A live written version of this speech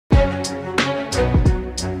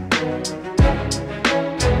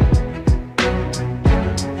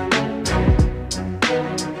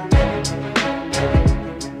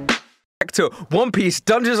to One Piece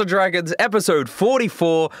Dungeons & Dragons, episode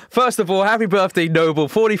 44. First of all, happy birthday, Noble,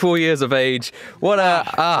 44 years of age. What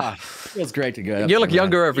a... Feels great to go. You look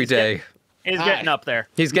younger every day. He's getting up there.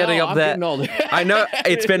 He's getting up there. Getting older. I know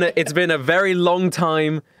it's been a very long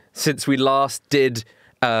time since we last did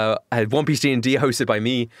One Piece D&D hosted by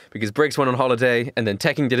me, because Briggs went on holiday, and then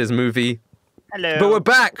Tekking did his movie. Hello. But we're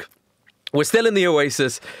back. We're still in the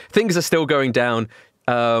Oasis. Things are still going down.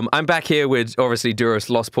 I'm back here with, obviously, Duros,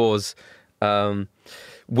 Lost Paws,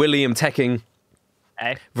 William Tekking,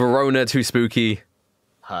 Hey. Verona, 2Spooky,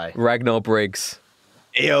 Hi. Ragnar Briggs.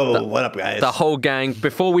 Yo, what up, guys? The whole gang.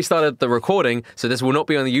 Before we started the recording, so this will not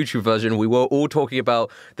be on the YouTube version, we were all talking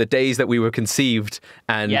about the days that we were conceived,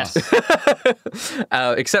 and Yes.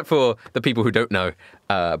 except for the people who don't know.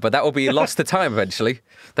 But that will be lost to time eventually,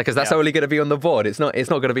 because that's only going to be on the VOD. It's not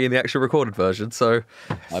going to be in the actual recorded version. So,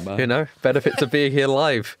 you know, benefits of being here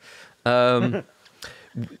live.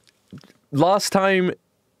 Last time,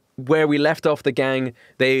 where we left off the gang,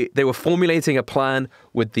 they were formulating a plan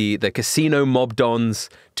with the casino mob dons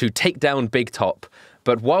to take down Big Top.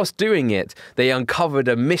 But whilst doing it, they uncovered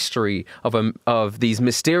a mystery of these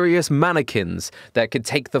mysterious mannequins that could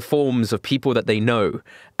take the forms of people that they know.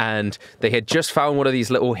 And they had just found one of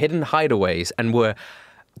these little hidden hideaways and were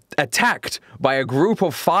attacked by a group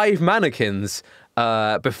of 5 mannequins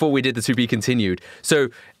before we did the To Be Continued. So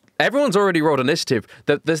everyone's already rolled initiative.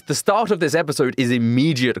 The start of this episode is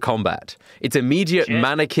immediate combat. It's immediate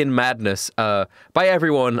mannequin madness. By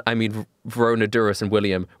everyone, I mean Verona, Duros, and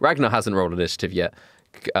William. Ragnar hasn't rolled initiative yet.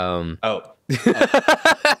 Ragnar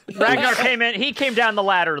came in. He came down the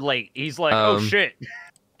ladder late. He's like, oh shit.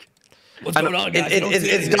 What's going on, guys?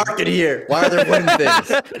 It's dark in here. Why are there wooden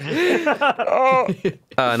things?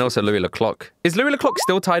 And also Louis Leclerc. Is Louis Leclerc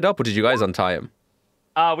still tied up, or did you guys untie him?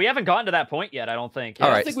 We haven't gotten to that point yet, I don't think. All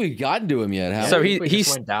I right. don't think we've gotten to him yet. So we he's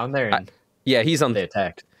just went down there and yeah, he's on. they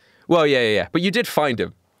attacked. Well, yeah. But you did find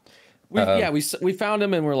him. we found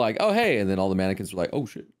him and we're like, oh hey, and then all the mannequins were like, oh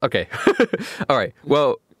shit. Okay. All right.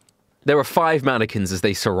 Well, there are 5 mannequins as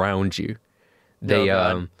they surround you.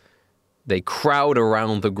 They crowd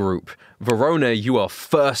around the group. Verona, you are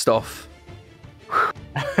first off.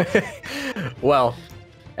 Well,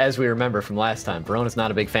 as we remember from last time, Verona's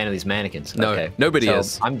not a big fan of these mannequins. No, okay. nobody So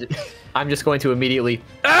is. I'm just going to immediately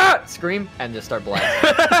scream and just start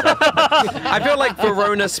blasting. I feel like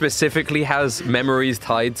Verona specifically has memories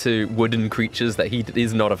tied to wooden creatures that he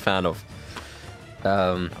is not a fan of.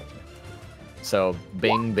 So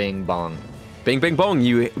bing, bing, bong. Bing, bing, bong.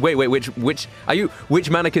 Which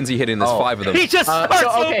mannequins are you hitting? There's 5 of them. He just starts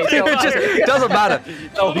okay, so, It just doesn't matter.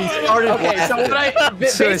 So he started. Okay, so what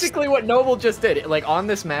So basically what Noble just did, like on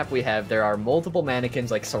this map we have, there are multiple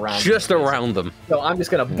mannequins like surrounding. Just around them. So I'm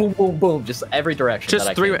just gonna boom, boom, boom, just every direction. Just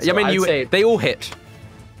that I 3. can. So I mean, I'd say, they all hit.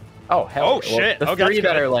 oh hell. Oh, well, shit. The Okay, 3 that's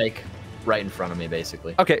that good. are like right in front of me,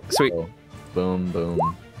 basically. Okay, sweet. So, boom,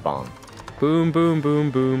 boom, bong. Boom, boom,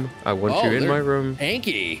 boom, boom. I want Oh, you in they're my room.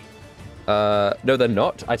 Hanky. No, they're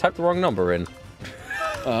not. I typed the wrong number in.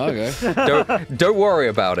 Oh, okay. Don't worry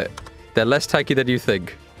about it. They're less tanky than you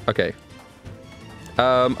think. Okay.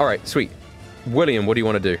 All right, sweet. William, what do you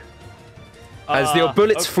want to do? As the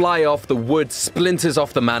bullets fly off, the wood splinters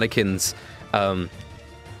off the mannequins. William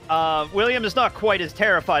is not quite as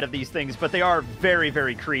terrified of these things, but they are very,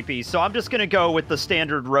 very creepy. So I'm just going to go with the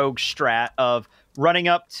standard rogue strat of running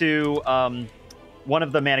up to one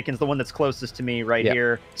of the mannequins, the one that's closest to me right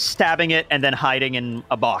here, stabbing it, and then hiding in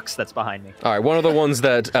a box that's behind me. All right, one of the ones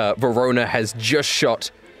that Verona has just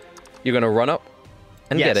shot. You're going to run up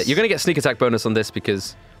and get it. You're going to get sneak attack bonus on this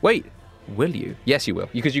because... Wait, will you? Yes, you will,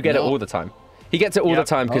 because you get it all the time. He gets it all the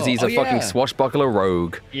time because he's a fucking swashbuckler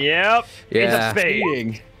rogue. Yep. Yeah. He's a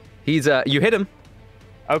spade. He's you hit him.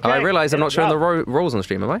 Okay. I realize I'm not showing the rolls on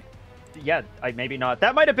stream, am I? Yeah, maybe not.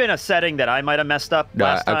 That might have been a setting that I might have messed up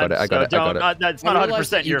last I got time. it, I got it, I got it. That's not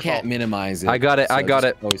 100% your You can't fault. minimize it. I got it, so I got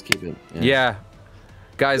just it. Always keep it. Yeah.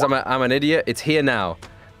 Guys, I'm an idiot. It's here now.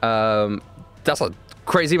 That's a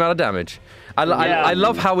crazy amount of damage. I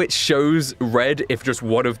love how it shows red if just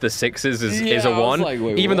one of the 6s is a 1, like,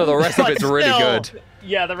 wait, even though the rest of it's really good.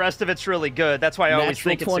 Yeah, the rest of it's really good. That's why I always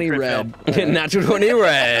Natural think 20 it's a red. Natural 20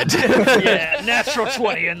 red. Yeah, natural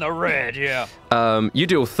 20 in the red, yeah. You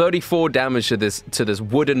deal 34 damage to this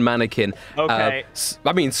wooden mannequin. Okay.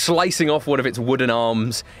 I mean, slicing off one of its wooden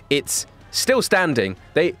arms. It's still standing.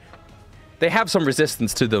 They have some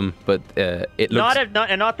resistance to them, but it looks...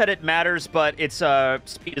 Not that it matters, but its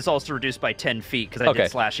speed is also reduced by 10 feet because I did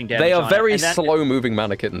slashing damage They are on very it. slow-moving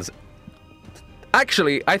mannequins.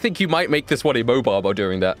 Actually, I think you might make this one immobile by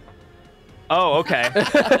doing that. Oh, okay.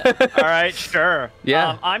 All right, sure.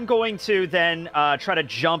 Yeah. I'm going to then try to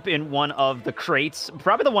jump in one of the crates,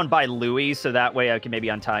 probably the one by Louis, so that way I can maybe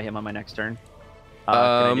untie him on my next turn. Can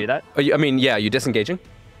I do that? I mean, yeah, you disengaging?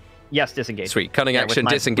 Yes, disengage. Sweet. Cutting action,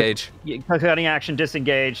 disengage. Cutting action,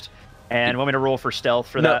 disengaged. And want me to roll for stealth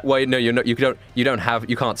for that? Wait, no, you're not. You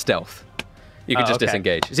can't stealth. You can just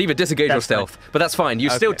disengage. It's either disengage or stealth, but that's fine. You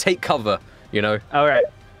still take cover, you know. All right.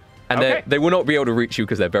 And they will not be able to reach you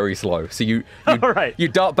because they're very slow. So you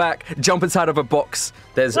dart back, jump inside of a box.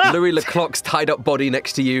 There's Louis Leclerc's tied up body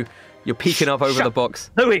next to you. You're peeking up over the box.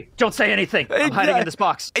 Louis, don't say anything. I'm hiding in this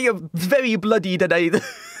box. You're very bloodied, and I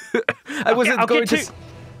wasn't going to.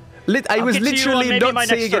 I was literally not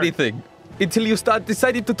saying anything until you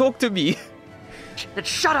decided to talk to me. Then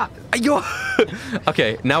shut up.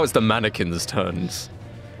 Okay, now it's the mannequins' turns.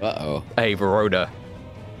 Uh-oh. Hey, Verona.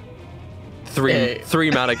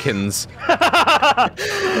 Three mannequins.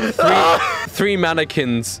 three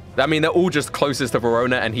mannequins. I mean, they're all just closest to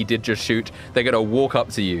Verona, and he did just shoot. They're gonna walk up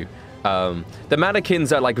to you. The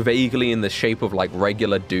mannequins are like vaguely in the shape of like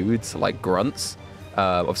regular dudes, like grunts,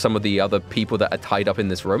 of some of the other people that are tied up in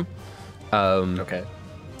this room. Okay.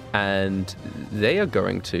 And they are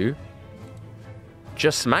going to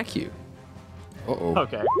just smack you. Uh-oh.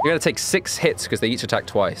 Okay. You're going to take 6 hits because they each attack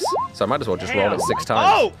twice. So I might as well just roll it 6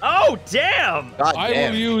 times. Oh, damn. I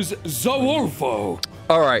will use Zawolfo.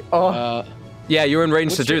 All right. Yeah, you're in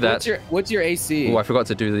range to do that. What's your AC? Oh, I forgot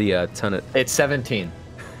to do the turn it. It's 17.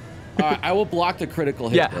 All right, I will block the critical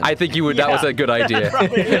hit. Yeah, then. I think you would. That was a good idea.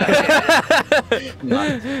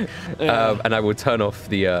 And I will turn off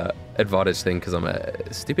the advantage thing because I'm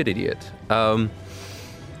a stupid idiot.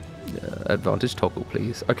 Advantage toggle,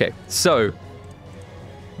 please. Okay, so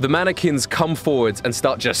the mannequins come forwards and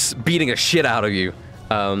start just beating a shit out of you.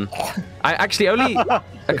 I actually only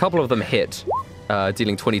a couple of them hit,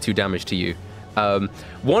 dealing 22 damage to you.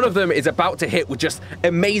 One of them is about to hit with just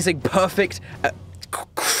amazing, perfect,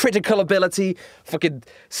 critical ability, fucking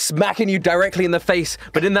smacking you directly in the face.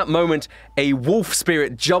 But in that moment, a wolf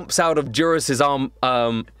spirit jumps out of Durus's armor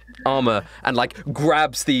and like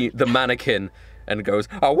grabs the mannequin and goes,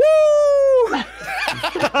 "Oh, woo!"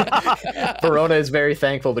 Verona is very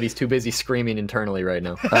thankful, but he's too busy screaming internally right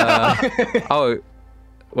now. Oh,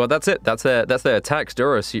 well, that's it. That's their attacks,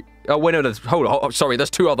 Durus. Oh, wait, no, hold on. Oh, sorry, there's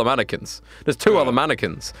 2 other mannequins. There's 2 other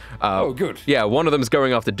mannequins. Oh, good. Yeah, one of them's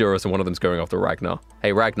going after Durus and one of them's going after Ragnar.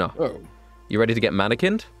 Hey, Ragnar. Oh. You ready to get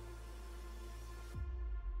mannequined?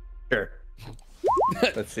 Sure.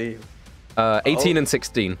 Let's see. 18 and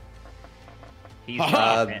 16.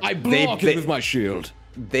 I block him with my shield.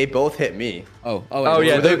 They both hit me. Oh,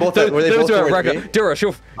 yeah, were they both those towards are at me? Ragnar. Durus,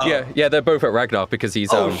 yeah, they're both at Ragnar because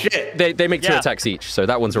he's Oh, shit. They make 2 attacks each, so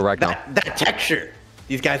that one's a Ragnar. That texture.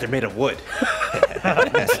 These guys are made of wood.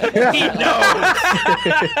 He knows.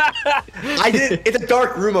 It's a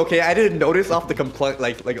dark room, okay? I didn't notice off the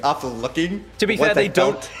like off the looking. To be fair, they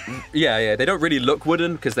don't. Yeah, they don't really look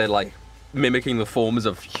wooden because they're like mimicking the forms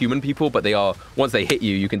of human people, but they are. Once they hit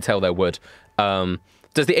you, you can tell they're wood.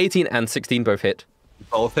 Does the 18 and 16 both hit?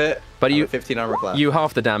 Both hit. But you 15 armor class. You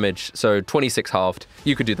half the damage, so 26 halved.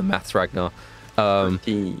 You could do the maths, Ragnar. And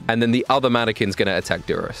then the other mannequin's gonna attack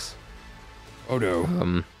Durus. Oh no.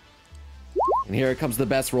 And here it comes the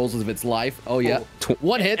best rolls of its life. Oh yeah.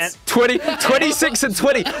 1 hits. 26 and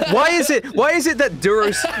 20. Why is it that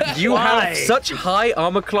Durus, you have such high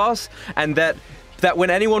armor class, and that when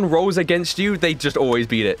anyone rolls against you, they just always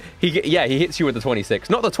beat it? He hits you with the 26.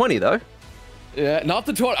 Not the 20 though. Yeah, not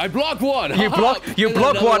the 20. I block 1. You block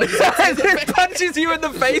one. It punches you in the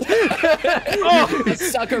face.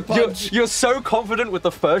 Sucker punch. You're so confident with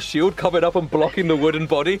the first shield coming up and blocking the wooden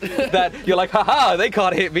body that you're like, haha, they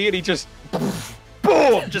can't hit me, and he just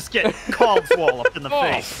Boom! Just get cold swallowed in the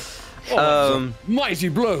face. Mighty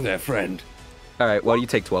blow there, friend. All right, well, you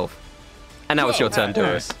take 12. And now it's your turn,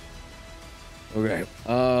 Durus. Okay.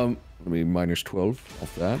 Let me minus 12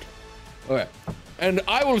 off that. Okay. And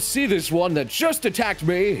I will see this one that just attacked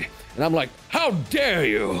me, and I'm like, how dare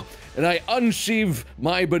you? And I unsheathe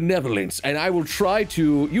my benevolence, and I will try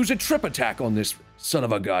to use a trip attack on this son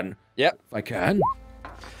of a gun. Yep. If I can.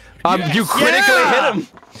 Yes! You critically hit him.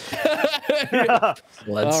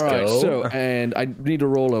 Let's All right, go. so, and I need to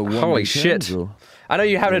roll a 1. Holy shit. I know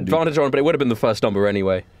you have an advantage on, but it would have been the first number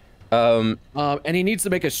anyway. And he needs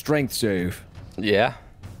to make a strength save. Yeah.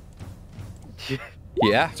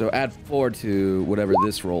 Yeah. So add 4 to whatever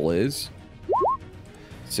this roll is.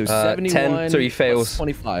 So 71 10, so he fails. plus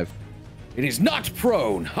 25. It is not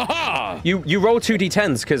prone. Ha-ha! You roll 2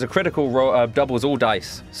 d10s because a critical roll doubles all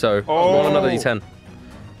dice. So roll another d10.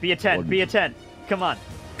 Be a 10. Be a 10. Come on.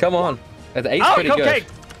 Come on. The 8's pretty good.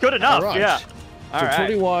 good enough. All right. Yeah. So All right.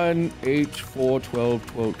 21, 8, 4,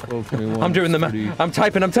 12, 21. I'm doing the math. 30, I'm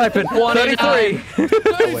typing. 33.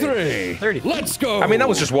 33. Let's go. I mean, that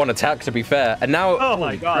was just one attack, to be fair. And now, Oh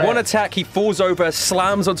my God. one attack, he falls over,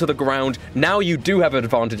 slams onto the ground. Now you do have an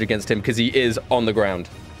advantage against him because he is on the ground.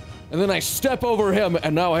 And then I step over him,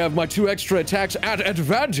 and now I have my 2 extra attacks at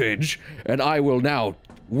advantage, and I will now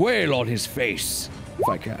wail on his face, if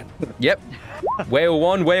I can. Yep. Whale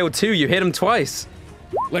 1, whale 2, you hit him twice.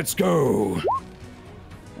 Let's go.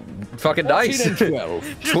 Fucking nice. 14 and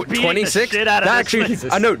 12. Just beating the 26? shit out of That this actually,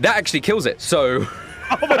 thing. I know, that actually kills it, so...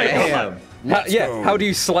 Oh my God. Damn. How do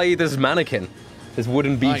you slay this mannequin? This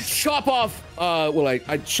wooden I beast? chop off,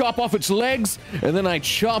 I chop off its legs, and then I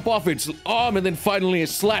chop off its arm, and then finally I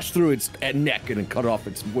slash through its neck and then cut off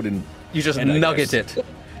its wooden. You just head, I nugget guess. it.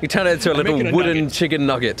 You turn it into a little make it a wooden nugget. chicken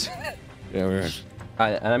nugget. Yeah, we're.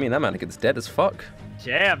 I mean, that mannequin's dead as fuck.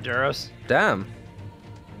 Damn, Duros. Damn.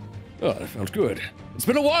 Oh, that sounds good. It's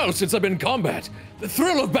been a while since I've been in combat. The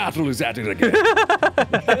thrill of battle is at it again.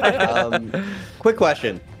 Quick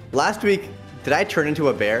question. Last week, did I turn into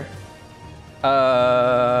a bear?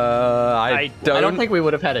 I don't think we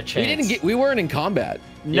would have had a chance. We weren't in combat.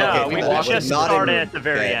 No, Okay, we well, just not in- started at the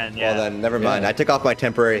very okay, end. Yeah. Well, then, never mind. Yeah. I took off my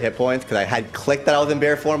temporary hit points because I had clicked that I was in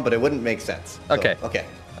bear form, but it wouldn't make sense. So, Okay. Okay.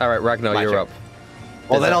 All right, Ragnar, My you're turn. up.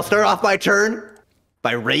 Well, then I'll start off my turn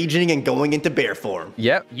by raging and going into bear form.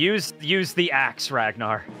 Yep. Use the axe,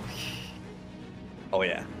 Ragnar. Oh,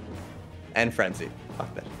 yeah. And frenzy.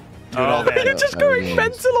 Fuck that. Oh man. You're just going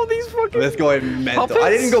mental on these fucking... I'm just going mental. Puppets? I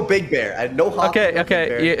didn't go big bear. I had no hop. Okay.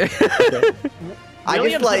 Yeah. I just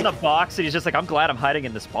William's like in the box, and he's just like, I'm glad I'm hiding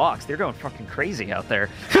in this box. They're going fucking crazy out there.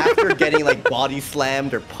 after getting like body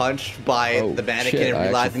slammed or punched by Oh, the mannequin shit, and I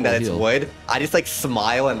realizing actually that it's full wood, I just like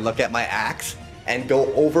smile and look at my axe and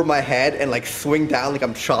go over my head and like swing down like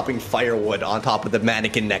I'm chopping firewood on top of the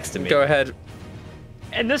mannequin next to me. Go ahead.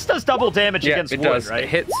 And this does double damage Yeah, against it wood, does. right? It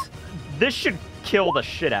hits. This should kill the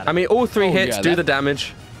shit out of I mean, all 3 Oh, hits yeah, do that- the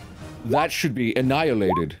damage. That should be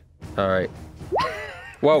annihilated. All right.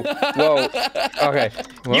 Whoa. Okay.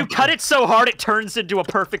 Well, You cut it so hard it turns into a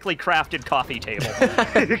perfectly crafted coffee table.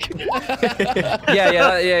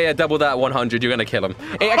 yeah. Double that 100. You're gonna kill him.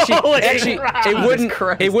 Holy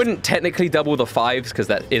crap. It wouldn't technically double the 5s because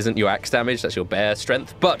that isn't your axe damage. That's your bear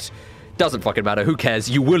strength. But doesn't fucking matter. Who cares?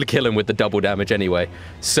 You will kill him with the double damage anyway.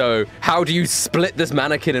 So how do you split this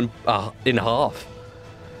mannequin in half?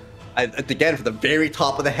 Again, from the very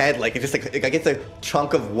top of the head, like it's just like it's a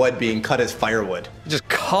chunk of wood being cut as firewood. Just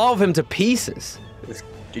carve him to pieces.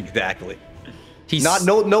 Exactly. He's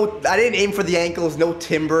No. I didn't aim for the ankles. No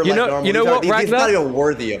timber. You know- like normal. you know what, He's Ragnar? not even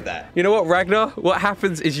worthy of that. You know what, Ragnar? What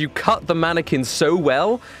happens is you cut the mannequin so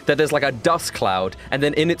well that there's like a dust cloud, and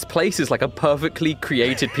then in its place is like a perfectly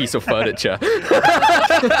created piece of furniture.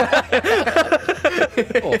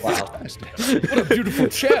 Oh wow. What a beautiful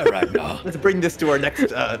chair right now. Let's bring this to our next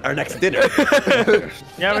dinner.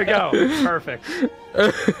 There we go. Perfect.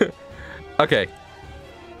 Okay.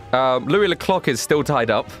 Louis Leclerc is still tied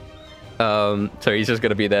up. So he's just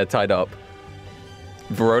gonna be there tied up.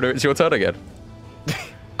 Verona, it's your turn again.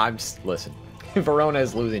 Listen. Verona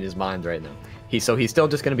is losing his mind right now. He's still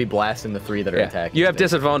just gonna be blasting the 3 that are attacking. You have today.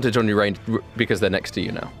 disadvantage on your range because they're next to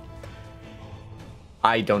you now.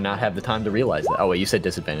 I do not have the time to realize that. Oh wait, you said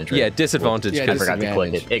disadvantage, right? Yeah, disadvantage. Yeah, I 'cause- forgot to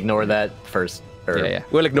click it. Ignore that first. yeah.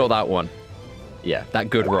 We'll ignore that one. Yeah. That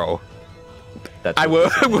good roll. That's I will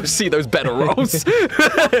see those better rolls.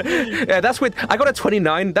 Yeah, that's with. I got a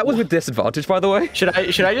 29. That was with disadvantage, by the way. Should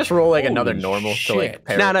I just roll like another Holy normal to like shit.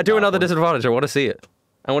 pair Nah, it do with another that one? disadvantage. I want to see it.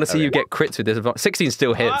 I want to see Okay. you get crits with disadvantage. 16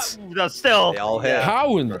 still hits. Still. They all hit.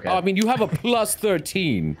 How in? Okay. I mean, you have a plus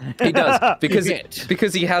 13. He does because hit.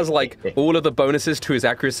 because he has like all of the bonuses to his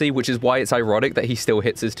accuracy, which is why it's ironic that he still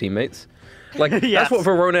hits his teammates. Like Yes. that's what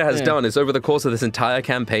Verona has Yeah. done. Is over the course of this entire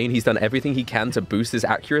campaign, he's done everything he can to boost his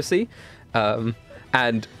accuracy,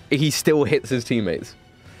 and he still hits his teammates.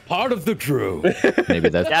 Part of the crew. Maybe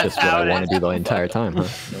that's That's just what how I it want is. to do the entire time, huh?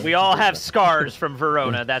 We all have scars from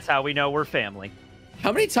Verona. That's how we know we're family.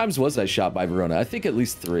 How many times was I shot by Verona? I think at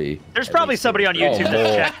least 3. There's probably somebody on YouTube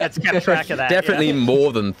that's kept track of that. Definitely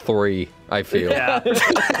more than 3. I feel. Yeah.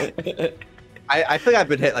 I think I've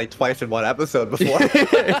been hit like twice in one episode before.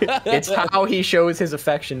 It's how he shows his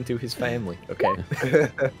affection to his family. Okay.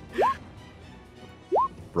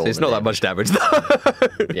 So it's not that much damage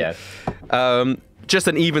though. Yeah. Just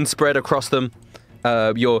an even spread across them.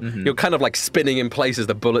 You're kind of like spinning in place as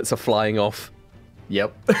the bullets are flying off.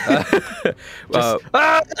 Yep.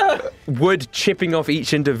 Wood chipping off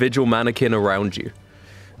each individual mannequin around you.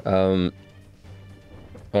 All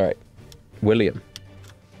right, William,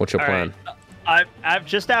 what's your All plan? right. I've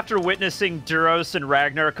just after witnessing Duros and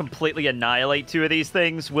Ragnar completely annihilate 2 of these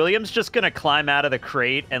things, William's just gonna climb out of the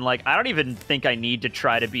crate and like I don't even think I need to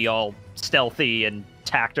try to be all stealthy and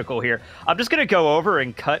tactical here. I'm just gonna go over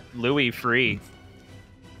and cut Louis free.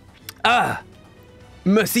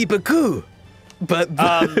 Merci beaucoup. But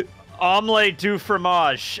omelette du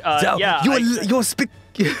fromage. Yeah,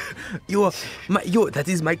 that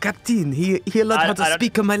is my captain. He learned how to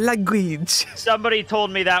speak my language. Somebody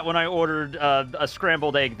told me that when I ordered a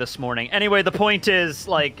scrambled egg this morning. Anyway, the point is,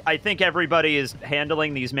 like, I think everybody is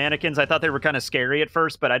handling these mannequins. I thought they were kind of scary at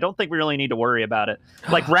first, but I don't think we really need to worry about it.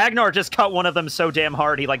 Like, Ragnar just cut one of them so damn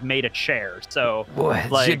hard he, like, made a chair. So, like,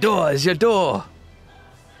 j'adore.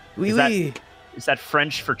 Oui. Is that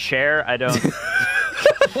French for chair? I don't...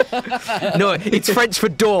 No, it's French for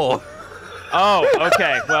door. Oh,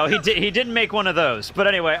 okay. Well, he didn't make one of those. But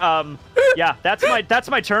anyway, yeah, that's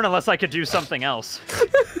my turn unless I could do something else.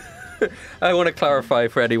 I want to clarify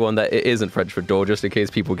for anyone that it isn't French for door, just in case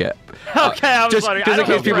people get. Okay, I was just wondering. Just in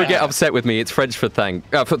case people get upset with me, it's French for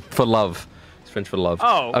for love. It's French for love.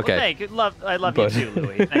 Oh, okay. Well, thank you. I love you too,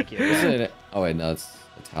 Louis. Thank you. Oh wait, no, it's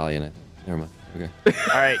Italian. I think. Never mind. Okay.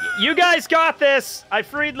 All right, you guys got this. I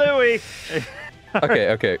freed Louis.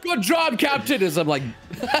 Okay. Good job, Captain. As I'm like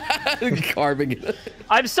carving it.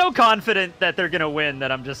 I'm so confident that they're gonna win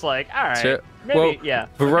that I'm just like, all right, Sure. maybe, Well, yeah.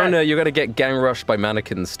 Verona, Okay. you're gonna get gang rushed by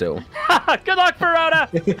mannequins still. Good luck, Verona.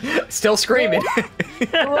 Still screaming.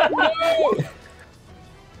 I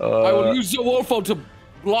will use the Wolfo to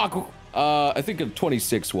block. I think a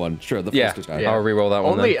 26 one. Sure, the first attack. I'll reroll that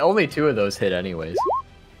one. Only 2 of those hit anyways.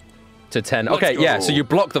 To 10. Let's Okay, yeah, go. so you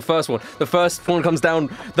block the first one. The first one comes down.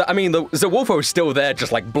 The Wolfo's still there,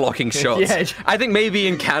 just like blocking shots. Yeah. I think maybe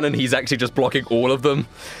in canon he's actually just blocking all of them,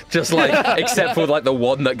 just like except for like the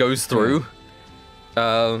one that goes through.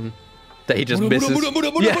 That he just misses.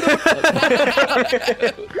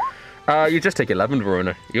 You just take 11,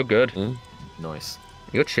 Verona. You're good. Nice.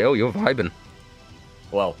 You're chill. You're vibing.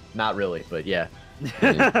 Well, not really, but yeah. With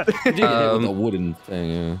a wooden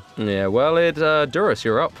thing. Yeah. Well, Duras,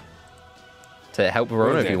 you're up. To help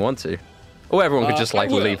Verona if you want to. Or everyone could just like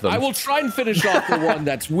leave them. I will try and finish off the one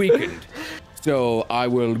that's weakened. So I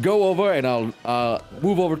will go over and I'll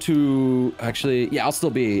move over to I'll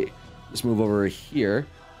still just move over here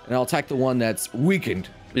and I'll attack the one that's weakened.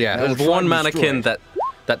 Yeah, And I will there's try one and mannequin destroy it.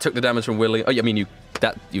 that took the damage from Willie. Oh, I mean you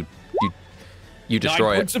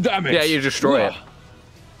destroy 9 it. points of damage. Yeah, you destroy it.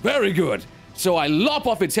 Very good. So I lop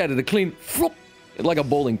off its head and a clean floop, like a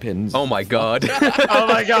bowling pin. Oh my god. Oh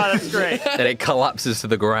my god, that's great. And it collapses to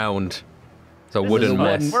the ground. It's a wooden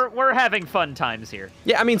mess. We're having fun times here.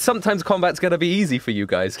 Yeah, I mean, sometimes combat's gonna be easy for you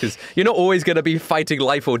guys, because you're not always gonna be fighting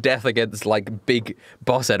life or death against, like, big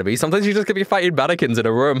boss enemies. Sometimes you're just gonna be fighting mannequins in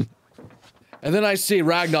a room. And then I see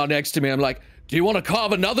Ragnar next to me. I'm like, do you want to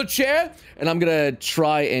carve another chair? And I'm gonna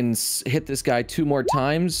try and hit this guy 2 more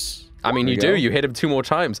times. I mean, you do. You hit him 2 more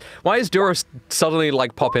times. Why is Duras suddenly,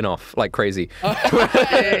 like, popping off like crazy?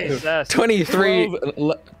 Jesus. 23.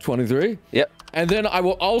 23? Yep. And then I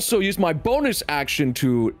will also use my bonus action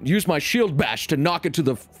to use my shield bash to knock it to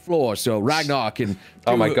the floor so Ragnar can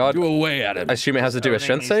Oh my god. do away at it. I assume it has to do a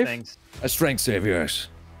strength save? A strength save, yes.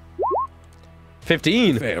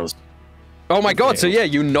 15. Fails. Oh my god, so yeah,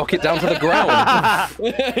 you knock it down to the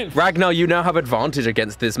ground. Ragnar, you now have advantage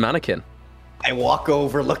against this mannequin. I walk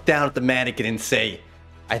over, look down at the mannequin, and say,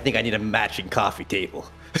 I think I need a matching coffee table.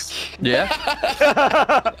 Yeah?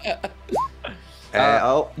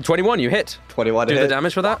 21, you hit. 21 Do to the hit.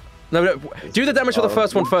 damage for that? No, do the damage for the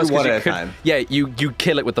first one first. do one 'cause you at a could, time. Yeah, you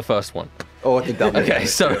kill it with the first one. Oh, it's a double. Okay, damage.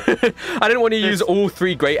 so I didn't want to use all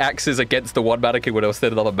 3 great axes against the one mannequin when I was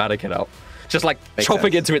setting another mannequin up. Just like Makes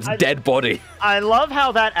chopping sense. into its dead body. I love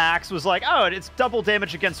how that axe was like, oh, it's double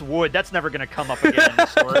damage against wood. That's never going to come up again in the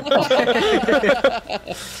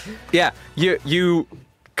story. Yeah, you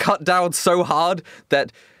cut down so hard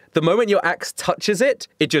that the moment your axe touches it,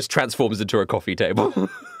 it just transforms into a coffee table.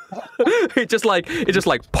 it just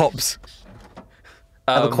like pops.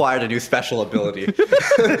 I've acquired a new special ability.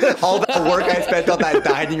 All that work I spent on that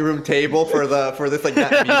dining room table for this like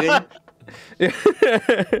that meeting.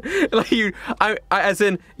 Like as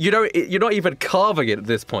in, you're not even carving it at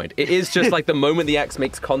this point. It is just like the moment the axe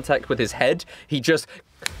makes contact with his head, he just,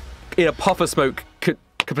 in a puff of smoke,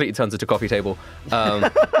 completely turns into a coffee table.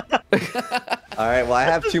 All right, well, I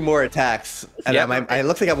have 2 more attacks, and it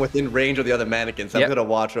looks like I'm within range of the other mannequins. So I'm gonna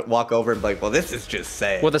walk over and be like, well, this is just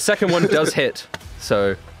sad. Well, the second one does hit,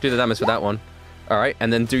 so do the damage for that one. All right,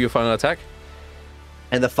 and then do your final attack.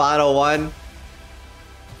 And the final one,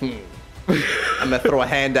 I'm gonna throw a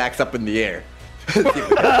hand axe up in the air.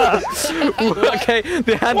 Okay,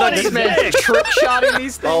 the hand axe. This man trick shotting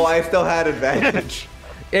these things. Oh, I still had advantage.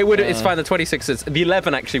 It would. It's fine. The 26 is the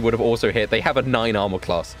 11 actually would have also hit. They have a 9 armor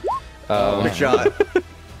class. Good shot.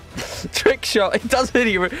 Trick shot. It doesn't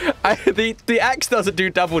even. The axe doesn't do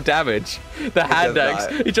double damage. The hand axe.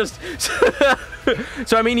 It just.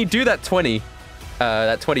 So I mean, you do that 20,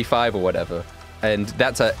 that 25 or whatever, and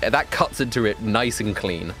that cuts into it nice and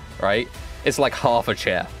clean, right? It's like half a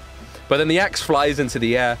chair. But then the axe flies into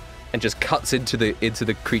the air and just cuts into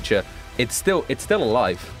the creature. It's still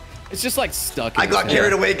alive. It's just like stuck. I got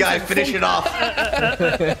carried away, guys. Finish it off.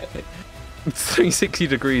 360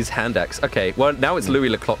 degrees hand axe. Okay, well now it's Louis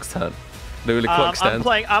Leclerc's turn. Louis Leclerc stands.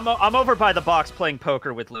 I'm over by the box playing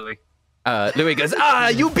poker with Louis. Louis goes,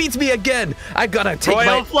 you beat me again. I gotta take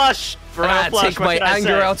Royal flush. take my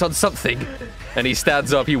anger out on something. And he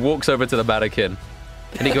stands up. He walks over to the mannequin.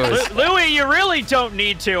 And he goes, Louis, you really don't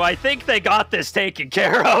need to. I think they got this taken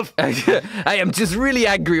care of. I am just really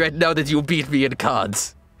angry right now that you beat me in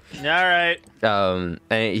cards. All right.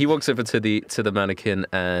 And he walks over to the mannequin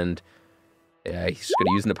and he's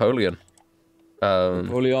gonna use Napoleon.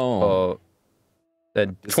 Napoleon.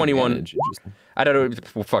 21. I don't know.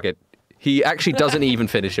 Well, fuck it. He actually doesn't even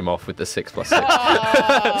finish him off with the 6+6.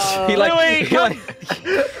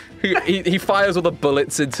 He fires all the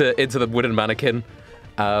bullets into the wooden mannequin.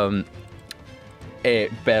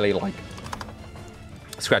 It barely like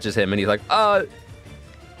scratches him, and he's like,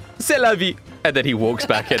 c'est la vie. And then he walks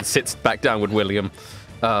back and sits back down with William.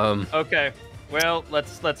 Okay. Well,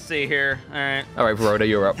 let's see here. All right, Verona,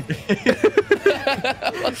 you're up.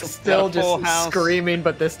 Still just screaming,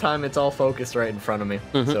 but this time it's all focused right in front of me.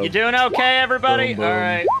 So, you doing okay, everybody? boom, boom, all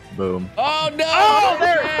right. Boom. Oh no! Oh,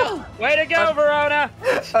 there! Way to go, Verona!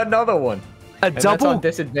 Another one. A double on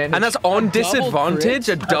disadvantage. And that's on disadvantage.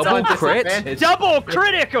 A double crit. Double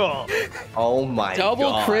critical. Oh my god.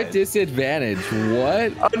 Double crit disadvantage.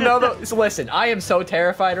 What? Another. So listen, I am so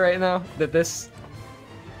terrified right now that this.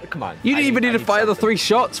 Come on. You didn't even need to fire the 3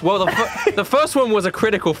 shots. Well, the first one was a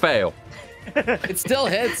critical fail. It still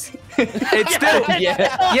hits. It's still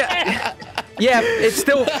it's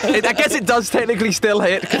still. I guess it does technically still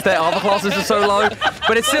hit because their armor classes are so low,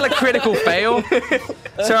 but it's still a critical fail.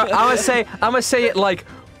 So I'm gonna say it like,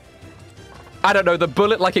 I don't know, the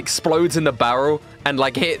bullet like explodes in the barrel and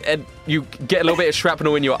like hit, and you get a little bit of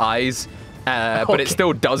shrapnel in your eyes, but it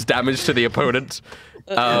still does damage to the opponent.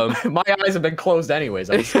 My eyes have been closed anyways.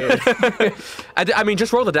 I'm scared. I mean,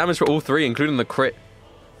 just roll the damage for all 3, including the crit.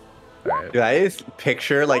 Dude, I just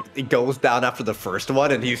picture like it goes down after the first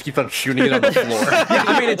one, and he just keeps on shooting it on the floor. Yeah,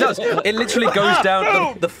 I mean it does. It literally goes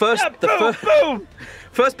down. The first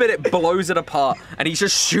bit, it blows it apart, and he's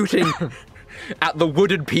just shooting at the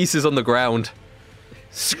wooden pieces on the ground,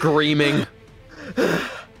 screaming.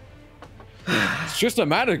 It's just a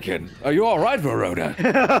mannequin. Are you all right,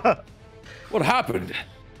 Verona? What happened?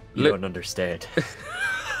 You don't understand.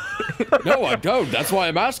 No, I don't. That's why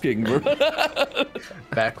I'm asking.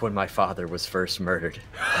 Back when my father was first murdered,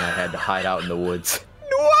 and I had to hide out in the woods.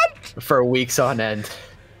 What? For weeks on end.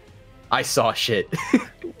 I saw shit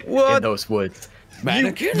What? in those woods.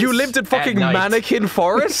 Mannequins? You lived in fucking Mannequin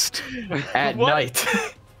Forest? At night,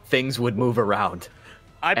 things would move around,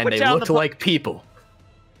 I and put they down looked like people,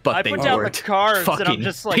 but I they put down the weren't cards, and I'm fucking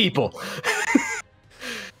just like, people.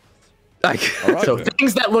 Like, All right, So then.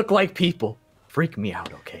 things that look like people freak me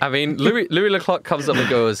out, okay? I mean, Louis Leclerc comes up and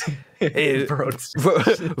goes, hey, Bros.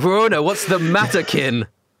 Verona, what's the matterkin?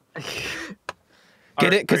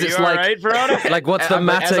 Get it? Because it's like, right, Verona? like, what's the As I'm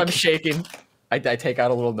matter? shaking, I take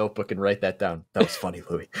out a little notebook and write that down. That was funny,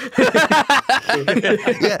 Louis.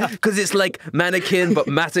 Yeah, because it's like mannequin, but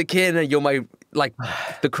matterkin, and you're my, like,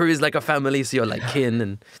 the crew is like a family, so you're like kin,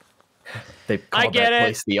 and They called that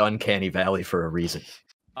place the Uncanny Valley for a reason.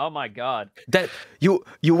 Oh my god. that you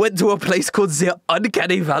went to a place called the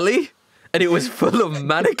Uncanny Valley, and it was full of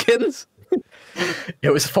mannequins.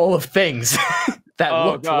 It was full of things that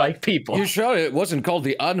looked like people. You sure it wasn't called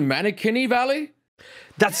the Unmannequin Valley?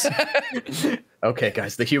 That's Okay,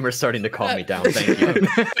 guys, the humor's starting to calm me down. Thank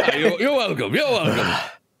you. You're welcome. You're welcome.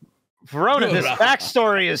 Verona, this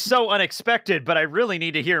backstory is so unexpected, but I really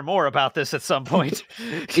need to hear more about this at some point.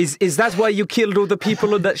 is that why you killed all the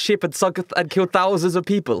people on that ship and killed thousands of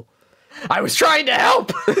people? I was trying to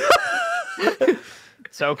help.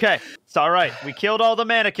 It's okay. It's all right. We killed all the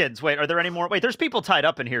mannequins. Wait, are there any more? Wait, there's people tied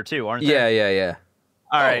up in here too, aren't there? Yeah.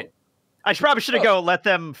 All right. I probably should have let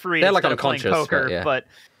them free. They're like instead of playing unconscious, poker, but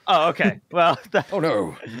yeah. oh, okay. Well, Oh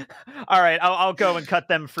no. all right. I'll go and cut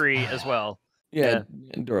them free as well. Yeah,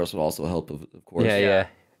 and Duros will also help, of course. Yeah.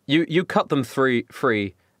 You cut them free,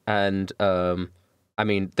 and I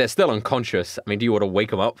mean, they're still unconscious. I mean, do you want to wake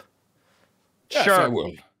them up? Yes, Sure. I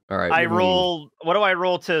will. All right. I roll. What do I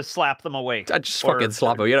roll to slap them awake? I just fucking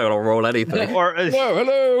slap them. You don't gotta roll anything. Or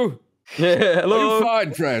Hello. Yeah, Are hello. you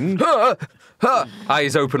fine, friend?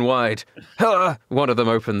 Eyes open wide. One of them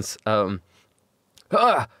opens. hello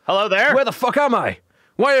there. Where the fuck am I?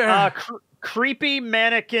 Where? Creepy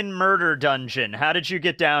mannequin murder dungeon. How did you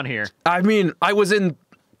get down here? I mean, I was in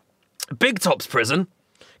Big Top's prison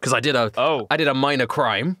because I did a minor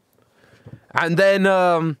crime. And then,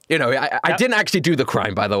 you know, I didn't actually do the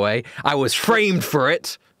crime, by the way. I was framed for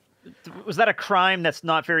it. Was that a crime that's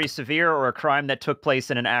not very severe or a crime that took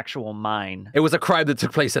place in an actual mine? It was a crime that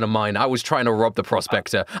took place in a mine. I was trying to rob the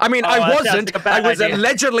prospector. I mean, I that sounds wasn't. like a bad I was idea.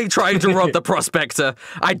 allegedly trying to rob the prospector.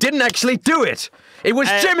 I didn't actually do it. It was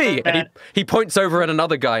Jimmy. And he points over at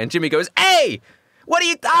another guy, and Jimmy goes, "Hey, what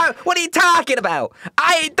are you talking about?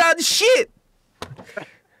 I ain't done shit."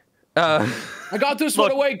 I got this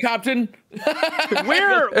one away, Captain.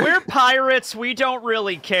 We're pirates. We don't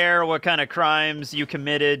really care what kind of crimes you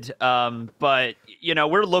committed. But you know,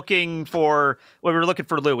 we're looking for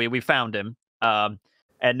Louis. We found him.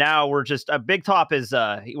 And now we're just Big Top is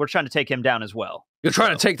we're trying to take him down as well. You're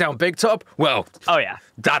trying to take down Big Top? Well, oh yeah,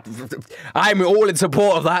 I'm all in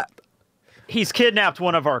support of that. He's kidnapped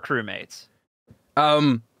one of our crewmates.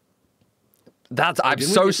 I'm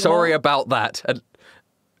so sorry about that.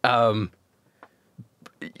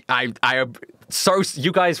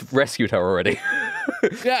 You guys rescued her already.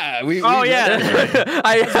 Yeah, It's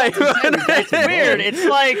weird. It's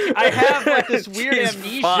like I have like this weird She's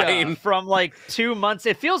amnesia fine. from like 2 months.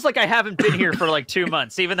 It feels like I haven't been here for like 2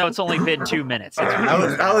 months, even though it's only been 2 minutes. It's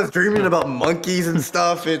I was dreaming about monkeys and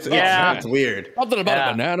stuff. It's weird. Something about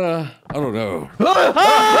a banana. I don't know.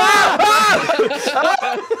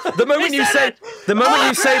 The moment you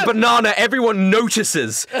say banana, everyone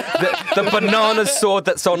notices the banana sword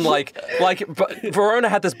that's on like Verona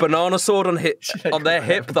had this banana sword on their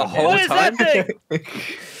hip the whole what is time. that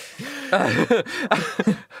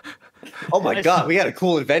thing? Oh my god, we had a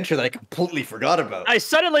cool adventure that I completely forgot about. I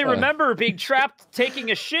suddenly remember being trapped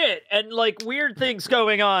taking a shit and like weird things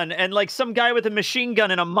going on and like some guy with a machine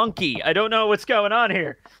gun and a monkey. I don't know what's going on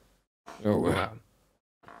here. Oh wow.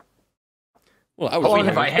 Well, How long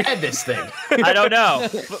have I had this thing? I don't know.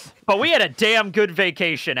 But we had a damn good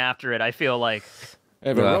vacation after it, I feel like.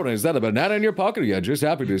 Hey, Verona, is that a banana in your pocket? Or you're just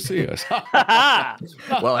happy to see us.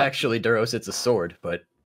 Well, actually, Duros, it's a sword, but...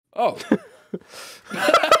 Oh.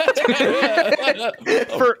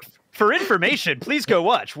 For information, please go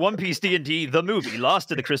watch One Piece D&D, the movie, Lost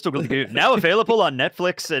in the Crystal Lagoon, now available on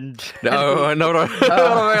Netflix and... No, not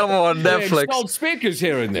available on Netflix. They installed speakers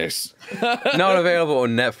here in this. Not available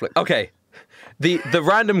on Netflix. Okay. The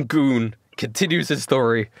random goon continues his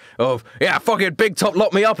story of, yeah, fucking Big Top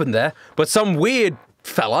locked me up in there, but some weird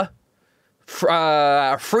fella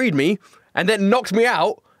freed me and then knocked me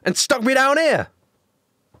out and stuck me down here.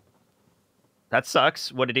 That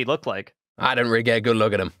sucks. What did he look like? I didn't really get a good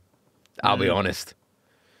look at him. I'll be honest.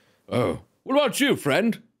 Oh. What about you,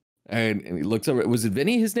 friend? And he looks over. Was it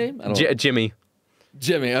Vinny, his name? I don't know. Jimmy.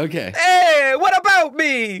 Jimmy, okay. Hey, what about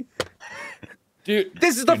me?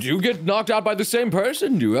 Did you get knocked out by the same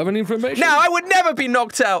person? Do you have any information? No, I would never be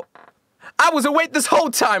knocked out. I was awake this whole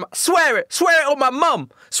time. Swear it. Swear it on my mum.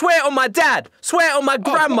 Swear it on my dad. Swear it on my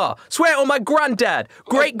grandma. Swear it on my granddad.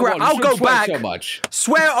 Great-grand. I'll go back. So much.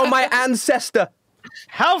 Swear it on my ancestor.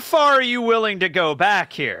 How far are you willing to go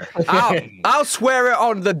back here? I'll swear it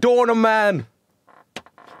on the dawn of man.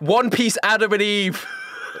 One Piece Adam and Eve.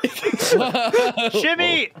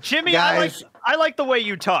 Jimmy, Guys. I like the way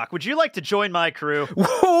you talk. Would you like to join my crew?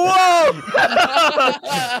 Whoa!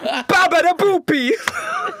 Baba da boopy.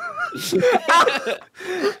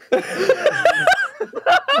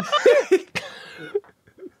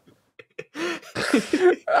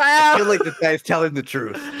 I feel like this guy's telling the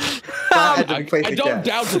truth. I don't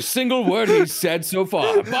doubt a single word he's said so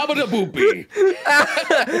far. Baba da boopy.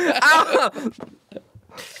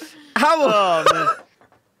 Oh, man.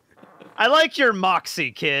 I like your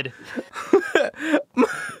moxie, kid.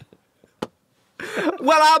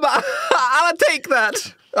 Well, I'll take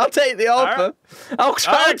that. I'll take the offer. Right. I'll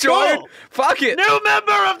try to join. Cool. Fuck it. New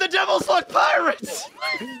member of the Devil's Luck Pirates.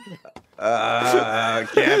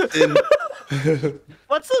 Captain.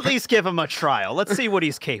 Let's at least give him a trial. Let's see what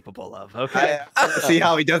he's capable of. Okay. Let's see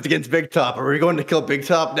how he does against Big Top. Are we going to kill Big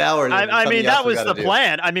Top now, or I mean, that was the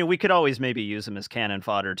plan. I mean, we could always maybe use him as cannon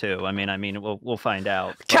fodder too. I mean, we'll find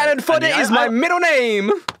out. But, Cannon fodder is my middle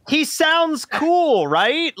name. He sounds cool,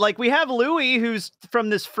 right? Like we have Louis, who's from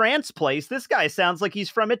this France place. This guy sounds like he's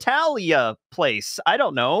from Italia place. I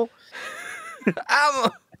don't know.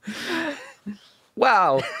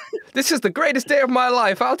 Wow, this is the greatest day of my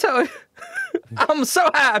life. I'll tell you. I'm so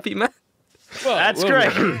happy, man. Well, That's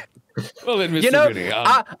great. Well, then, Mr. You know, Goody,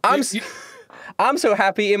 I'm so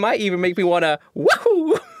happy. It might even make me wanna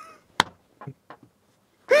woohoo.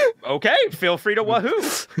 Okay, feel free to wahoo.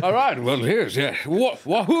 all right. Well, here's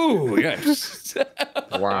wahoo! Yes.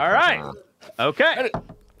 All right. Okay.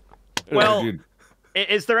 Well,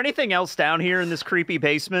 is there anything else down here in this creepy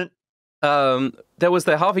basement? There was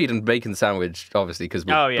the half-eaten bacon sandwich, obviously, because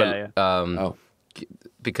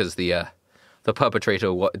because the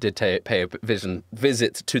perpetrator did pay a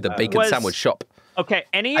visit to the bacon sandwich shop. Okay,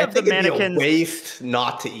 any I of the think it'd be a mannequins. waste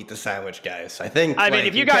not to eat the sandwich, guys. I think. I mean, like,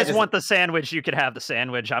 if you guys just- want the sandwich, you could have the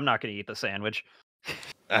sandwich. I'm not going to eat the sandwich.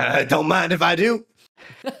 don't mind if I do.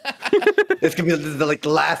 This could be the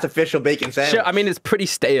last official bacon sandwich. Sure, I mean, it's pretty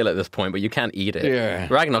stale at this point, but you can't eat it. Yeah.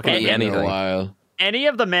 Ragnar can eat In a anything. while. Any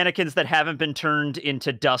of the mannequins that haven't been turned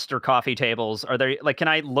into dust or coffee tables, are there like? Can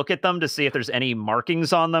I look at them to see if there's any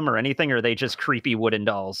markings on them or anything, or are they just creepy wooden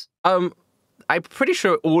dolls? I'm pretty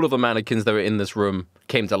sure all of the mannequins that were in this room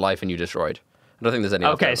came to life and you destroyed. I don't think there's any.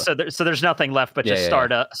 Okay, so there's nothing left but just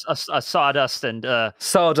stardust, a sawdust and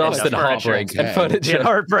sawdust and furniture. heartbreak and furniture. and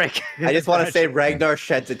heartbreak. I just want to say Ragnar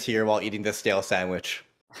sheds a tear while eating the stale sandwich.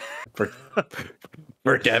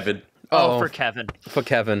 For Kevin. Oh, for Kevin. For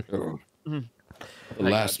Kevin. The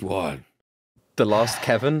last one. The last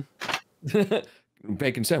Kevin?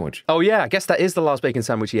 Bacon sandwich. Oh, yeah, I guess that is the last bacon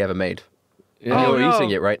sandwich he ever made. Yeah. And Oh, you're no.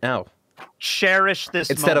 eating it right now. Cherish this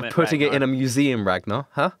Instead moment, of putting it in Ragnar. a museum, Ragnar,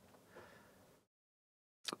 huh?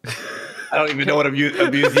 I don't even know what a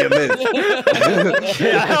museum is.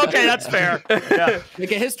 Yeah, okay, that's fair. Yeah.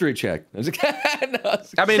 Make a history check. No.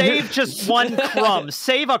 I mean, Save just one crumb.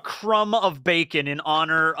 Save a crumb of bacon in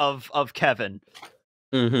honor of Kevin.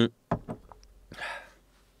 mm-hmm.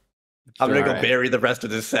 I'm gonna go Alright. bury the rest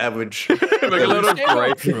of this sandwich. Make a little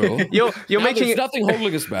grave. True. You're Now making there's nothing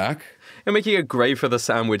holding us back. you're making a grave for the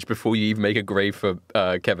sandwich before you even make a grave for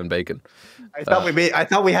Kevin Bacon. I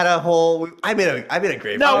thought we had a whole. I made a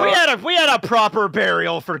grave. No, we had a proper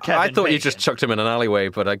burial for Kevin. I thought you Bacon. just chucked him in an alleyway,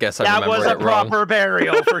 but I guess I That remember was a it wrong. proper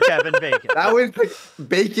burial for Kevin Bacon. That was the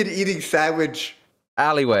bacon eating sandwich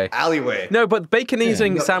Alleyway. alleyway. No, but bacon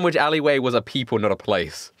eating no. sandwich alleyway was a people, not a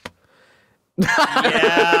place.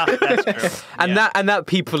 Yeah, that's true. And Yeah. that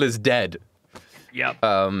people is dead. Yep.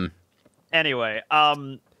 Anyway,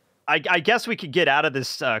 I guess we could get out of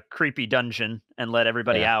this creepy dungeon and let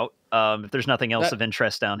everybody out. If there's nothing else of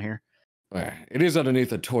interest down here. It is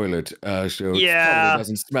underneath a toilet, so it Yeah. probably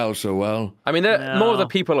doesn't smell so well. I mean, more of the No.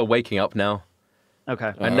 people are waking up now.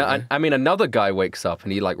 Okay. And I mean, another guy wakes up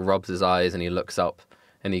and he like rubs his eyes and he looks up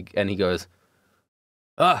and he goes,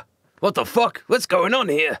 what the fuck? What's going on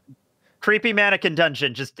here? Creepy mannequin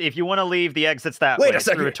dungeon. Just if you want to leave, the exit's that Wait way a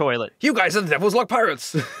second. through a toilet. You guys are the Devil's Lock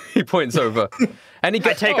Pirates. He points over and he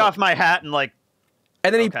I take off my hat and like.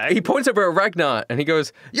 and then Okay. he points over at Ragnar and he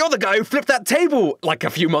goes, "You're the guy who flipped that table like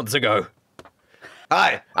a few months ago."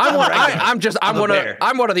 Hi. I'm I'm a bear.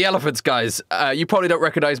 one of the elephants guys. You probably don't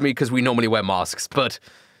recognize me because we normally wear masks, but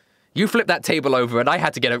you flipped that table over and I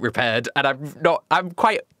had to get it repaired, and I'm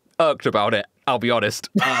quite irked about it. I'll be honest.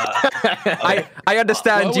 I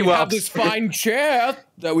understand Well, you we were have this fine chair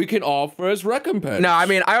that we can offer as recompense. No, I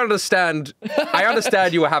mean I understand. I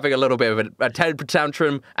understand you were having a little bit of a temper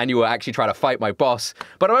tantrum and you were actually trying to fight my boss,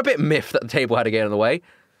 but I'm a bit miffed that the table had to get in the way,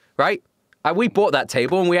 right? We bought that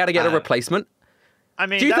table and we had to get a replacement. I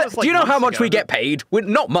mean, Do you, that was, like, do you know how months much ago. we get paid?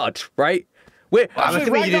 Not much, right? I'm I'm assuming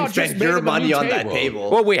you Ragnar didn't just spend made your them a money new on that table.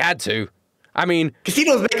 table. well, we had to. I mean,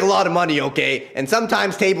 Casinos make a lot of money, okay? And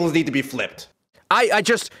sometimes tables need to be flipped. I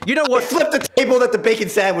just, you know I what? flipped the table that the bacon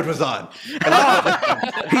sandwich was on.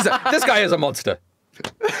 This guy is a monster.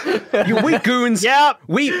 We goons. Yep.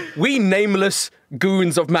 We nameless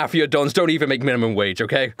goons of mafia dons don't even make minimum wage,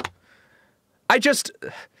 okay?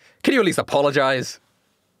 Can you at least apologize?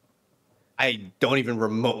 I don't even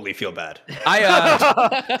remotely feel bad.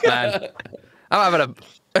 Man, I'm having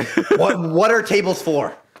a. What are tables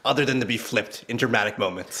for other than to be flipped in dramatic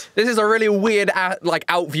moments? This is a really weird,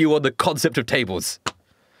 out view on the concept of tables.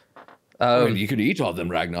 I mean, you could eat all them,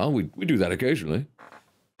 Ragnar. We do that occasionally.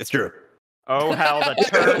 It's true. Oh, how the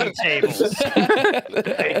turntables.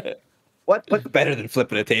 What's better than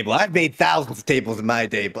flipping a table? I've made thousands of tables in my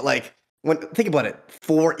day, but like, think about it: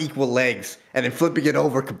 4 equal legs and then flipping it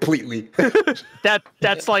over completely.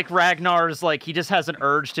 That's like Ragnar's, like, he just has an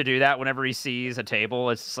urge to do that whenever he sees a table.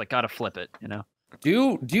 It's just like, gotta flip it, you know?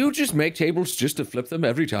 Do you just make tables just to flip them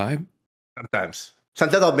every time?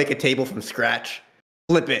 Sometimes I'll make a table from scratch,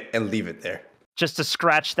 flip it, and leave it there. Just to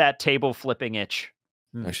scratch that table flipping itch.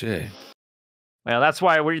 I see. Well, that's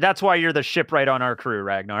why you're the shipwright on our crew,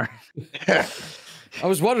 Ragnar. I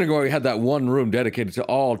was wondering why we had that one room dedicated to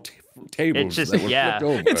all tables. It's just that were flipped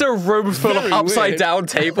over. It's a room full of Very upside weird. down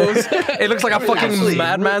tables. It looks like a fucking Actually,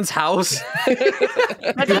 madman's house.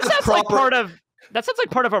 That sounds like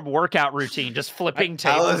part of a workout routine, just flipping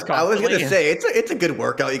tables. I was constantly. gonna say it's a good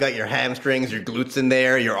workout. You got your hamstrings, your glutes in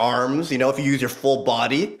there, your arms. You know, if you use your full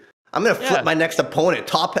body. I'm gonna flip my next opponent.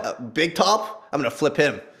 Big top. I'm gonna flip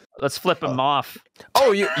him. Let's flip him off.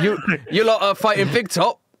 Oh, you lot are fighting Big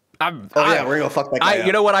Top. Yeah, we're gonna fuck that guy up.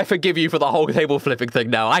 You know what? I forgive you for the whole table flipping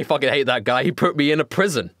thing now. I fucking hate that guy. He put me in a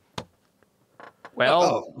prison.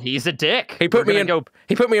 Well, he's a dick. He put me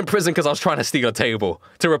in prison because I was trying to steal a table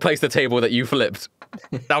to replace the table that you flipped.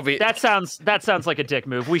 That sounds like a dick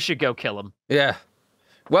move. We should go kill him. Yeah.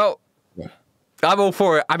 Well, I'm all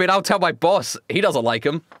for it. I mean, I'll tell my boss. He doesn't like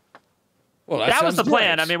him. Well, That was the sounds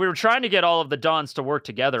plan. great. I mean, we were trying to get all of the Dons to work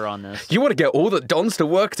together on this. You want to get all the Dons to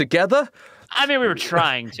work together? I mean, we were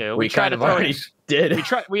trying to. We tried kind to of throw already it. did.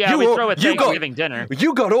 We throw a you got- Thanksgiving dinner.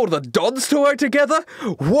 You got all the Dons to work together?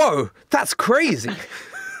 Whoa, that's crazy.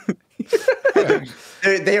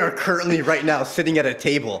 They are currently right now sitting at a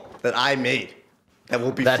table that I made. That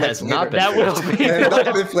will be That flipped has not later. been That will be. It has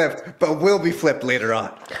not been flipped, but will be flipped later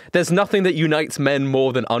on. There's nothing that unites men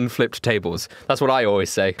more than unflipped tables. That's what I always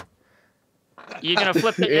say. You're gonna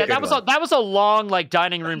flip it. Yeah, that was a long like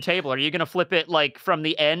dining room table. Are you gonna flip it like from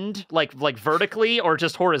the end, like vertically, or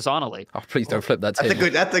just horizontally? Oh, please don't flip that table.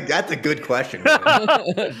 That's a good question.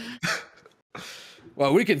 Man.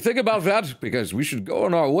 Well, we can think about that because we should go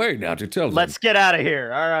on our way now to tell them. Let's get out of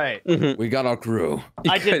here. All right. We got our crew.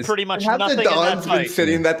 I did Because- pretty much Have nothing the in that Dons been fight.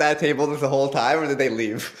 sitting at that table the whole time, or did they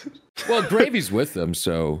leave? Well, Gravy's with them,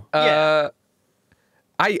 so I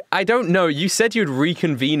don't know. You said you'd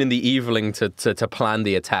reconvene in the evening to plan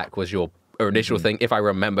the attack was your initial thing, if I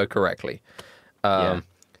remember correctly.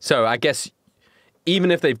 So I guess even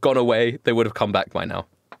if they've gone away, they would have come back by now.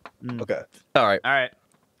 Okay. All right. All right.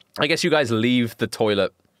 I guess you guys leave the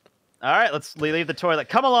toilet. All right. Let's leave the toilet.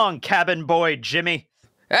 Come along, cabin boy Jimmy.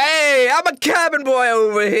 Hey, I'm a cabin boy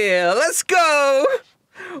over here. Let's go.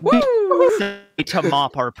 Woo! To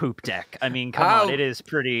mop our poop deck. I mean, come on. It is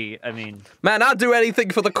pretty. I mean, Man, I'll do anything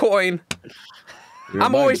for the coin.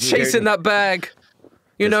 I'm always chasing that bag.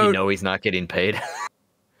 You Does he know, know he's not getting paid?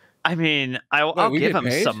 I'll we give get him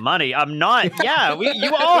paid? some money. I'm not. Yeah,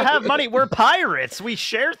 you all have money. We're pirates. We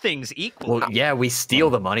share things equally. Well, yeah, we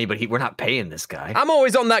steal the money, but we're not paying this guy. I'm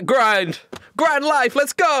always on that grind. Grind life.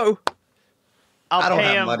 Let's go. I'll I don't pay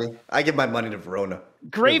have him. money. I give my money to Verona.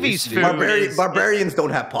 Gravy's food. Barbarians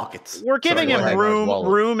don't have pockets. We're giving Sorry, go him ahead.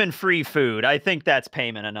 room and free food. I think that's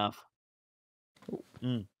payment enough.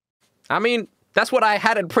 I mean, that's what I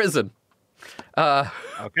had in prison.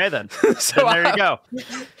 Okay then. So Then there you go.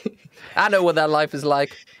 I know what that life is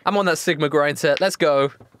like. I'm on that Sigma grind set. Let's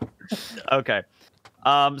go. Okay.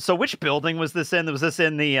 So which building was this in? Was this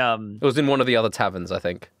in the It was in one of the other taverns, I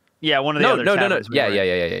think. Yeah, one of the other No. taverns we Yeah, were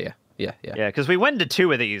in. yeah. Yeah, because we went into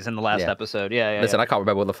 2 of these in the last Yeah. episode. Yeah. Listen, I can't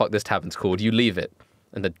remember what the fuck this tavern's called. You leave it,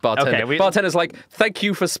 and the bartender, Okay, bartender's like, "Thank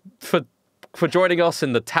you for joining us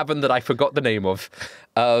in the tavern that I forgot the name of.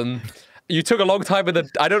 You took a long time in the.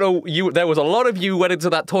 I don't know. There was a lot of you went into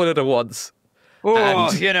that toilet at once.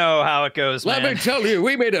 Oh, you know how it goes, let man. me tell you,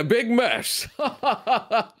 we made a big mess.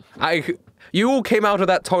 You all came out of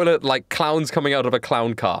that toilet like clowns coming out of a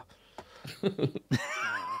clown car."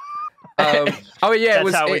 Oh yeah,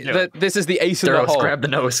 That's how we do it. this is the ace in the Duros, hole, grab the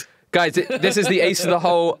nose. guys. This is the ace in the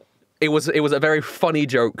hole. It was a very funny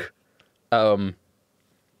joke. Anyway,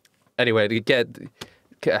 get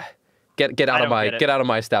out of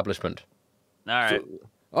my establishment. All right.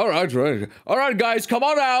 All right, guys, come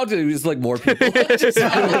on out. And it's like more people. Just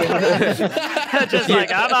like,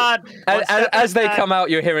 I'm on. As they come out,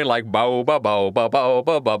 you're hearing like bow bow bow bow bow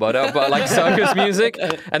bow bow bow bow, like circus music,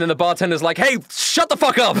 and then the bartender's like, "Hey, shut the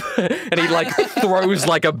fuck up!" and he like throws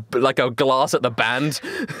like a glass at the band.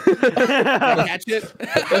 Catch it.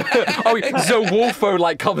 Oh, so Wolfo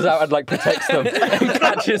like comes out and like protects them and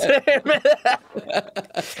catches him.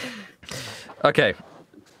 Okay.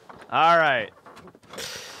 All right.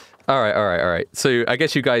 All right. So I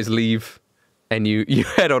guess you guys leave, and you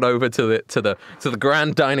head on over to the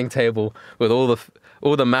grand dining table with all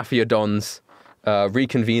the mafia dons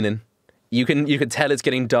reconvening. You can tell it's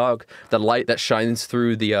getting dark. The light that shines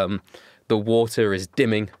through the water is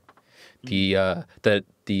dimming.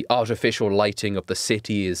 The artificial lighting of the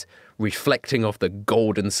city is reflecting off the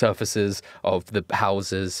golden surfaces of the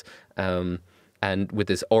houses, and with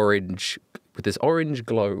this orange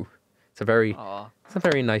glow. It's a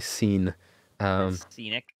very nice scene.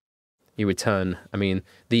 Scenic. You return. I mean,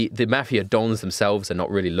 the Mafia Dons themselves are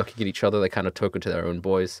not really looking at each other. They kind of talking to their own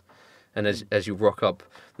boys. And as you rock up,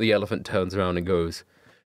 the elephant turns around and goes,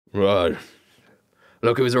 "Right.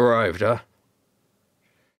 Look who's arrived, huh?"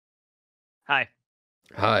 Hi.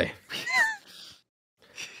 Hi.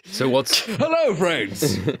 So what's... Hello,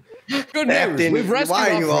 friends. Good news. Captain, We've rescued why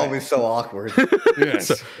are our you friend. always so awkward?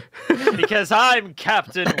 Yes. Because I'm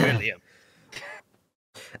Captain William.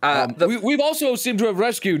 We've also seemed to have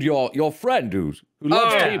rescued your friend who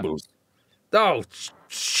loves yeah. tables. Oh,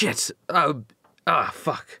 shit.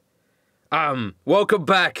 Fuck. Welcome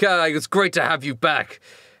back. It's great to have you back.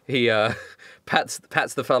 He pats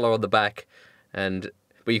the fellow on the back,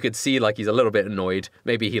 but you could see like he's a little bit annoyed.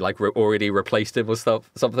 Maybe he like already replaced him with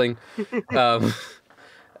something,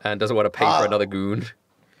 and doesn't want to pay for another goon.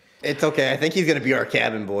 It's okay. I think he's gonna be our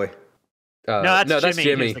cabin boy. No, that's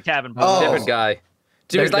Jimmy. He's the cabin boy. Different guy.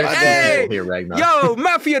 Jimmy's like, There's hey, here, Ragnar. yo,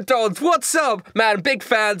 Mafia Dons, what's up, man? Big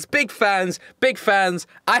fans.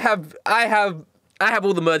 I have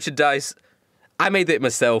all the merchandise. I made it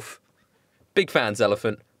myself. Big fans,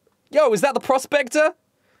 Elephant. Yo, is that the Prospector?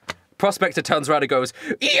 Prospector turns around and goes,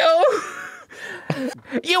 yo,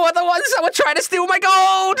 you are the ones that were trying to steal my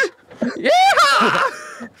gold.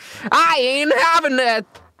 Yeah, I ain't having that.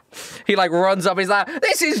 He like runs up. He's like,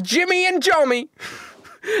 this is Jimmy and Jommy.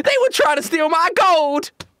 They were trying to steal my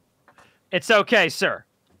gold. It's okay, sir.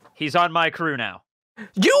 He's on my crew now.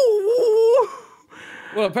 You.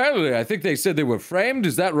 Well, apparently, I think they said they were framed.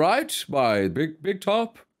 Is that right? By Big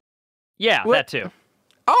Top? Yeah, What? that too.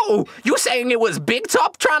 Oh, you saying it was Big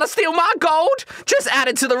Top trying to steal my gold? Just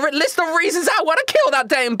added to the list of reasons I want to kill that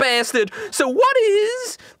damn bastard. So what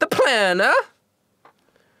is the plan, huh?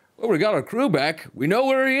 Well, we got our crew back. We know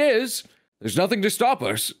where he is. There's nothing to stop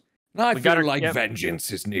us. I feel like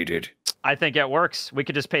vengeance is needed. I think it works. We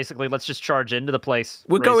could just basically, let's just charge into the place.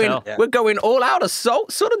 We're going all out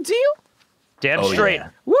assault sort of deal? Damn straight. Yeah.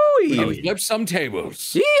 Woo! Flip some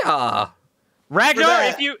tables. Yeah.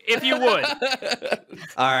 Ragnar, if you would.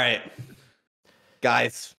 All right,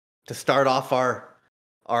 guys. To start off our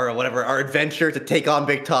adventure to take on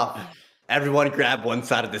Big Top, everyone grab one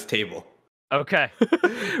side of this table. Okay.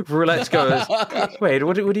 Roulette goes, wait,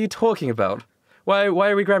 what are you talking about? Why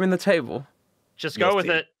are we grabbing the table? Just go with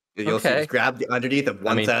it. You'll see, Okay. just grab the underneath of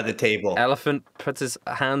one side of the table. Elephant puts his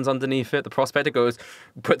hands underneath it. The Prospector goes,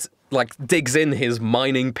 digs in his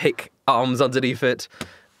mining pick arms underneath it.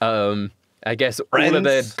 I guess all of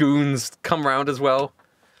their goons come round as well.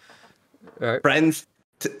 All right. Friends,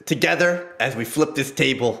 together as we flip this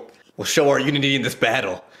table, we'll show our unity in this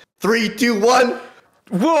battle. 3, 2, 1.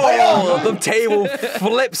 Whoa! The table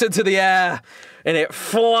flips into the air, and it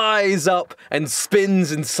flies up and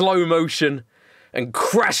spins in slow motion and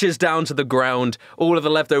crashes down to the ground. All of the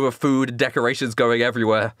leftover food and decorations going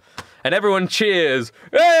everywhere. And everyone cheers.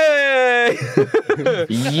 Hey!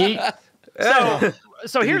 Yeet.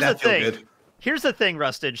 So here's the that feel thing. good? Here's the thing,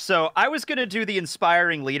 Rustage. So I was going to do the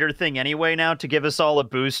inspiring leader thing anyway now to give us all a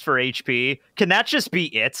boost for HP. Can that just be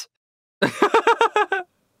it?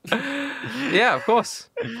 Yeah, of course.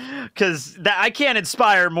 Because I can't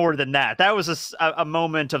inspire more than that. That was a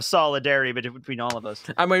moment of solidarity between all of us.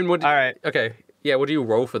 I mean, All right. Okay. Yeah, what do you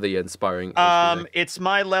roll for the inspiring? It's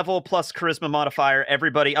my level plus charisma modifier.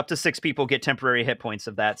 Everybody, up to 6 people get temporary hit points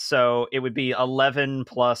of that. So it would be 11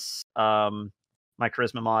 plus my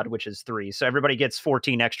charisma mod, which is 3. So everybody gets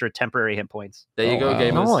 14 extra temporary hit points. There you go,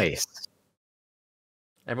 gamers. Nice.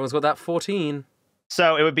 Everyone's got that 14.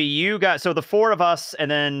 So it would be you guys. So the 4 of us, and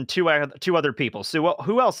then two other people. So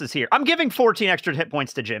who else is here? I'm giving 14 extra hit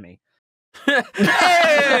points to Jimmy.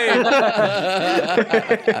 Hey!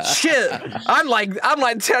 Shit! I'm like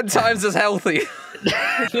 10 times as healthy.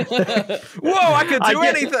 Whoa! I could do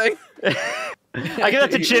anything. I give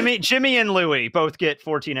that to Jimmy. Jimmy and Louie both get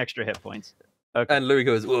 14 extra hit points. Okay. And Louis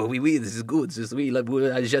goes, "Oh, oui, this is good. Just we like,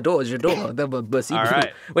 j'adore. All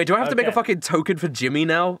right. Wait, do I have to make a Okay. fucking token for Jimmy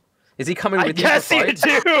now? Is he coming I with guess you? you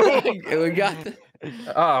do. We got.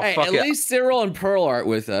 Oh, Hey, fuck at it. least Cyril and Pearl aren't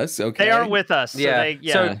with us. Okay. They aren't with us. So Yeah.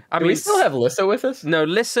 yeah. So I Do mean, we still have Lissa with us? no,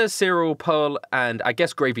 Lissa, Cyril, Pearl, and I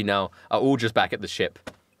guess Gravy now are all just back at the ship.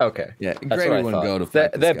 Okay. Yeah, That's what Gravy I wouldn't thought. go to They're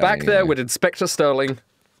fight this guy back there anyway. with Inspector Sterling,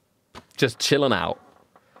 just chilling out.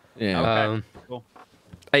 Yeah. Cool.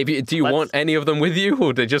 Hey, do you want any of them with you,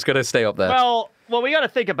 or they're just gonna stay up there? Well, we got to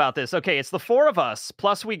think about this. Okay, it's the 4 of us,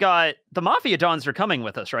 plus we got the Mafia Dons are coming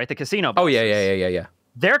with us, right? The casino bosses. Oh yeah.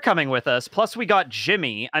 They're coming with us, plus we got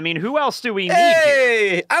Jimmy. I mean, who else do we need here?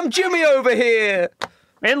 Hey, I'm Jimmy over here.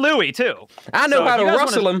 And Louie, too. I know So if how to you guys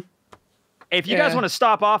rustle wanna- him. if you guys want to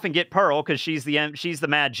stop off and get Pearl, because she's the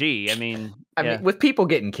Mad G. I mean, I mean, with people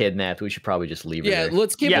getting kidnapped, we should probably just leave her there. Yeah,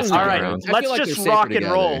 let's keep them all right. around. Let's just rock and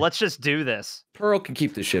roll. Let's just do this. Pearl can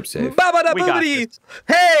keep the ship safe. Baba da We got boobity!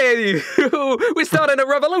 Hey! We're starting a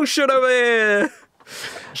revolution over here!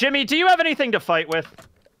 Jimmy, do you have anything to fight with?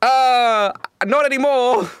 Not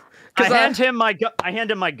anymore. I hand him my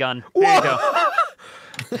gun. There you go.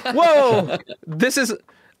 Whoa! This is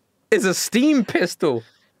a steam pistol.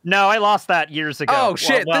 No, I lost that years ago. Oh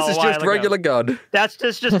shit! Well, this is a while just ago. regular gun. That's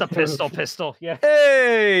just a pistol. Yeah.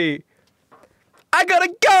 Hey! I got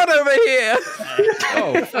a gun over here.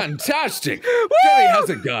 Oh, fantastic! Jimmy has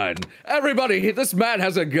a gun. Everybody, this man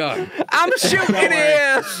has a gun. I'm shooting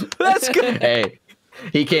here. Let's go. Hey,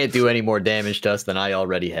 he can't do any more damage to us than I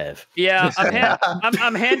already have. Yeah,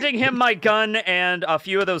 I'm handing him my gun and a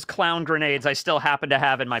few of those clown grenades I still happen to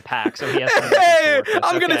have in my pack, so he has to Hey!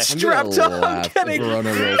 I'm getting strapped up. I'm getting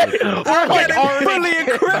fully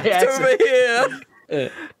equipped over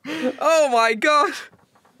here. Oh my god.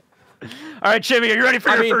 All right, Jimmy, are you ready for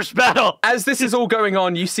your first battle? As this is all going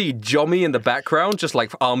on, you see Jommy in the background, just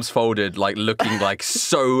like arms folded, like looking like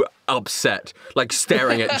so upset, like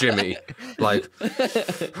staring at Jimmy, like.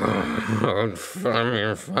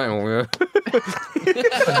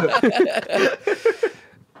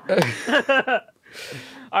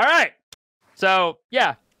 All right. So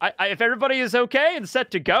yeah, if everybody is okay and set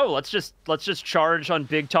to go, let's just charge on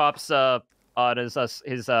Big Top's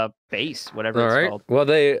his base, whatever it's called. Well,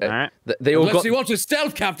 they all Unless got. you want to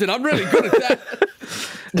stealth, Captain, I'm really good at that.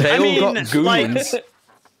 They all got goons.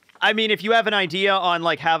 I mean, if you have an idea on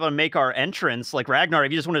like how to make our entrance, like Ragnar,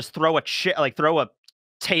 if you just want to throw a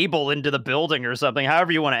table into the building or something,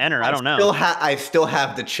 however you want to enter, I don't know. I still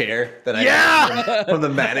have the chair that I got from the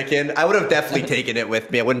mannequin. I would have definitely taken it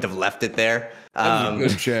with me. I wouldn't have left it there. That's a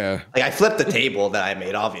good chair. Like I flipped the table that I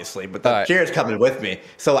made, obviously, but the chair's coming with me.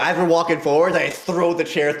 So as we're walking forward, I throw the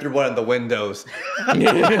chair through one of the windows.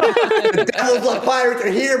 The Devil's Blood Pirates are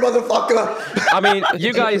here, motherfucker! I mean,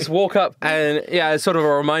 you guys walk up, and yeah, it's sort of a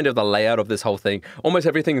reminder of the layout of this whole thing. Almost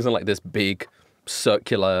everything is in like this big,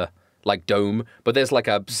 circular, like dome, but there's like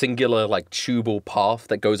a singular, like tubal path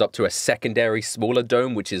that goes up to a secondary, smaller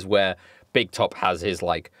dome, which is where Big Top has his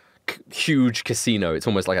like huge casino. It's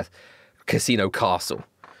almost like a casino castle,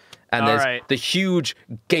 and there's the huge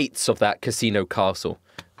gates of that casino castle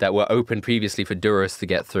that were open previously for Duras to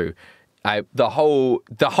get through. The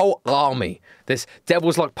whole army, this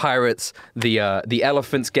Devil's Lock Pirates, the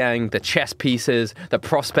Elephants Gang, the chess pieces, the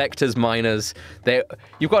Prospectors Miners.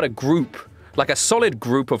 You've got a group, like a solid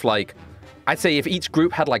group of like, I'd say if each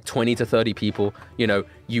group had like 20 to 30 people, you know,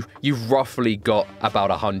 you've roughly got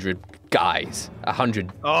about 100 guys,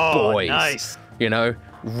 100 boys. Nice. You know,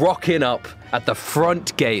 rocking up at the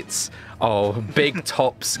front gates of Big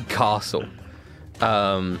Top's castle.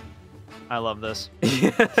 I love this.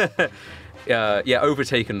 Yeah,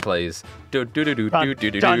 Overtaken plays. Do do do do do do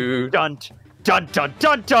do do. Dun dun dun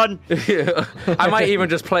dun dun. I might even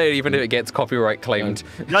just play it, even if it gets copyright claimed.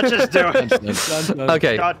 Let's just do it.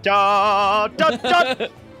 Okay. Dun dun dun dun.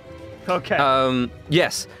 Okay.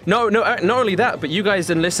 Yes. No. Not only that, but you guys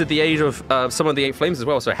enlisted the aid of some of the Eight Flames as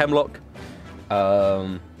well. So Hemlock.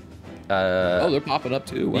 Oh, they're popping up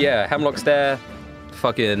too. Wow. Yeah, Hemlock's there.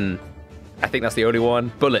 Fucking. I think that's the only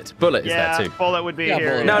one. Bullet is there too. Bullet would be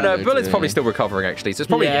here. No, Bullet's probably still recovering actually. So it's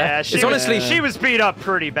probably she was beat up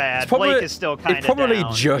pretty bad. Blake is still kind of It's probably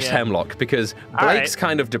down. just Hemlock because Blake's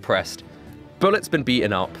kind of depressed. Bullet's been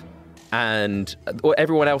beaten up, and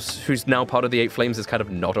everyone else who's now part of the Eight Flames is kind of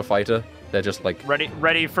not a fighter. They're just like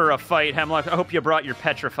ready for a fight. Hemlock, I hope you brought your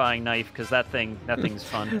petrifying knife because that thing's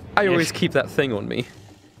fun. I always keep that thing on me.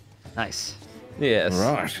 Nice. Yes.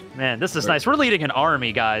 Right. Man, this is nice. We're leading an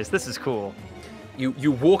army, guys. This is cool.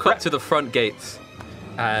 You walk up to the front gates,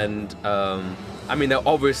 and I mean they're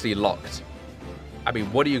obviously locked. I mean,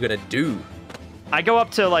 what are you gonna do? I go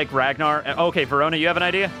up to like Ragnar. Okay, Verona, you have an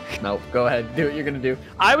idea? No, go ahead. Do what you're gonna do.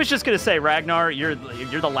 I was just gonna say, Ragnar, you're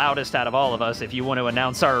the loudest out of all of us. If you want to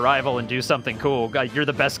announce our arrival and do something cool, you're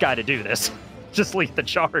the best guy to do this. Just lead the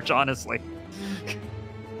charge, honestly.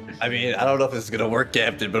 I mean, I don't know if this is gonna work,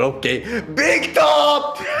 Captain, but okay. Big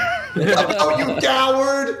Top! Oh, you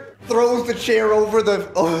coward! Throws the chair over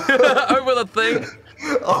the over the thing.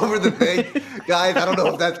 Over the thing. Guys, I don't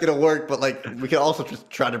know if that's gonna work, but like we can also just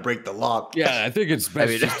try to break the lock. Yeah, I think it's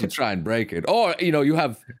best just to try and break it. Or you know, we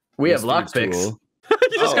have lockpicks.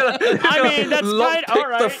 You just gotta I mean, that's lockpick all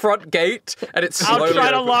right. the front gate, and it's slowly I'll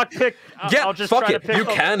try to open. lockpick. Yeah, I'll just fuck try it. to pick You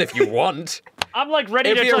can if you want. I'm like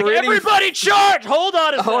ready If to you're like, really- everybody charge! Hold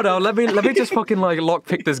on a second. Hold on, let me just fucking like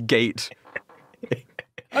lockpick this gate.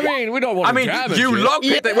 I mean, we don't want to damage you it.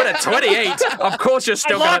 lockpick it with a 28. Of course you're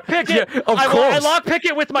still I gonna... lockpick it. Yeah, of I course. lockpick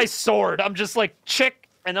it with my sword. I'm just like, chick.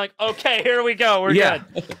 And like, okay, here we go. We're good.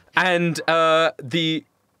 And the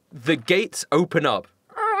gates open up.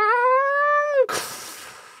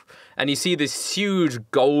 And you see this huge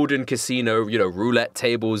golden casino, you know, roulette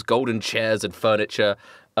tables, golden chairs and furniture.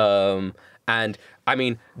 And I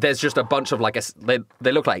mean, there's just a bunch of like,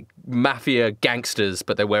 they look like mafia gangsters,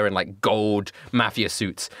 but they're wearing like gold mafia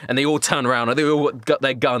suits. And they all turn around and they all got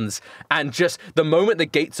their guns. And just the moment the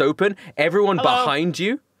gates open, everyone behind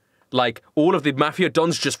you, like all of the mafia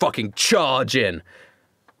dons just fucking charge in.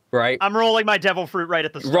 Right? I'm rolling my devil fruit right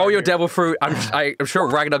at the start. Roll your here. devil fruit. I'm sure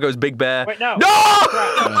Ragnar goes big bear. Wait, no. No!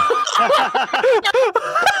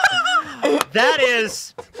 That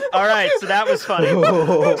is all right. So that was funny.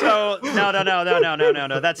 So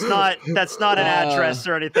no. That's not an address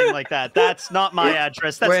or anything like that. That's not my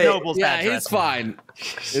address. That's Noble's address. Yeah, he's fine.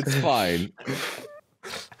 It's fine.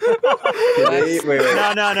 Wait.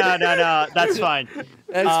 No. That's fine.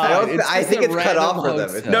 That's fine. I think it's cut off for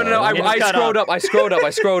them. No. I scrolled up. I scrolled up.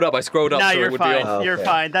 No, so you're it would fine. be on. You're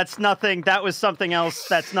fine. That's nothing. That was something else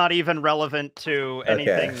that's not even relevant to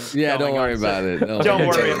anything. Yeah, don't going worry on, about it. No. Don't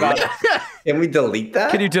worry about it. Can we delete that?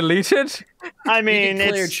 Can you delete it? I mean,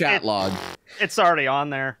 Clear chat log. It's already on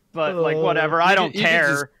there, but like whatever. I don't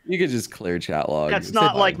care. You could just clear chat log. That's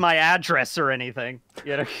not like my address or anything.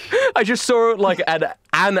 You know? I just saw like an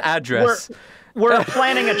address. We're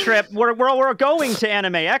planning a trip. We're going to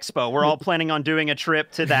Anime Expo. We're all planning on doing a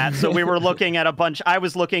trip to that. So we were looking at a bunch. I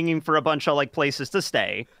was looking for a bunch of like places to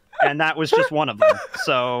stay, and that was just one of them.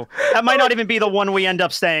 So that might not even be the one we end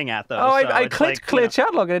up staying at, though. Oh, so I clicked clear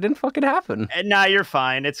chat log and it didn't fucking happen. Nah, you're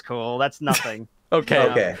fine. It's cool. That's nothing.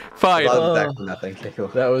 Okay. Fine. Nothing. Okay, cool.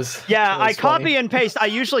 That was I funny. copy and paste. I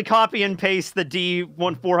usually copy and paste the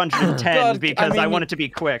D410 because I want it to be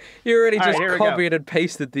quick. You already All right, just here we go. copied and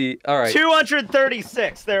pasted the. All right.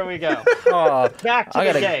 236. There we go. Oh, Back to I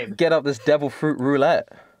the gotta game. get up this devil fruit roulette.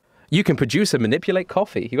 You can produce and manipulate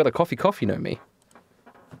coffee. You got a coffee, know me.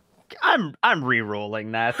 I'm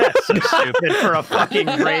re-rolling that. That's so stupid for a fucking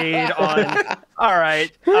raid on. All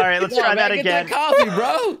right. Let's try that again. Get that coffee,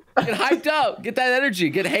 bro. Get hyped up. Get that energy.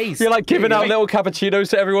 Get haste. You're like giving out little cappuccinos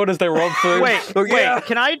to everyone as they run through. Wait. Yeah.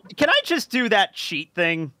 Can I just do that cheat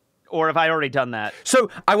thing, or have I already done that? So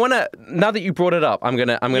I wanna, now that you brought it up, I'm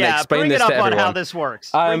gonna explain this to everyone. bring it up on how this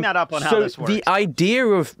works. Bring that up on how this works. The idea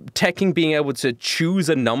of Tekking being able to choose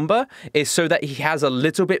a number is so that he has a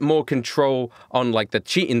little bit more control on like the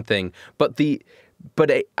cheating thing. But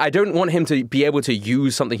I don't want him to be able to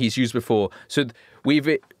use something he's used before. So we've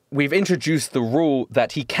introduced the rule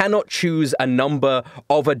that he cannot choose a number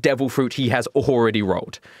of a devil fruit he has already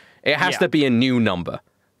rolled. It has to be a new number.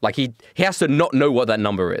 Like he has to not know what that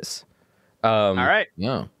number is. All right.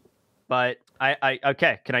 Yeah. But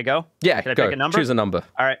okay. Can I go? Yeah, Can I go. pick a number? Choose a number.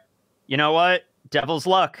 All right. You know what? Devil's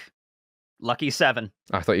luck. Lucky 7.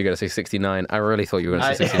 I thought you were going to say 69. I really thought you were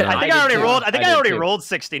going to say 69. I think I already rolled. I think I already rolled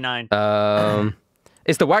 69.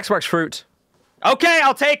 It's the wax fruit. Okay,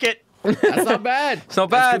 I'll take it. That's not bad. It's not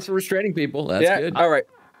That's bad. good for restraining people. That's good. All right.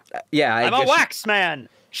 Yeah, I'm a guess wax man.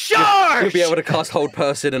 Sure. You'll be able to cast hold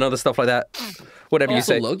person and other stuff like that. Whatever you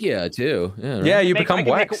Also say. Logia too. Yeah. Right? Yeah, you become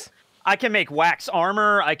wax. I can make wax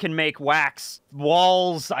armor. I can make wax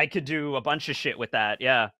walls. I could do a bunch of shit with that.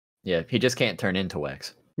 Yeah. Yeah, he just can't turn into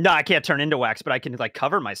wax. No, I can't turn into wax, but I can like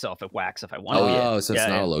cover myself with wax if I want. Oh, so it's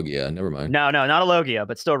not a Logia. Never mind. No, not a Logia,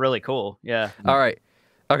 but still really cool. Yeah. All right.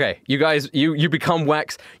 Okay, you guys, you become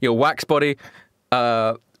wax. Your wax body.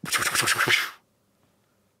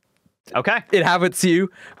 Okay. Inhabits you.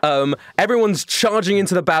 Everyone's charging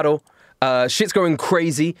into the battle. Shit's going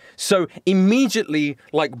crazy. So immediately,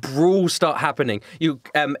 like, brawls start happening.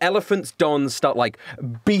 Elephants dons start, like,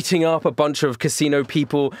 beating up a bunch of casino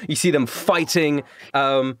people. You see them fighting.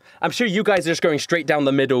 I'm sure you guys are just going straight down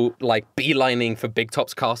the middle, like, beelining for Big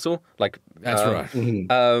Top's castle. Like, That's right.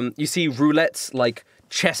 You see roulettes, like,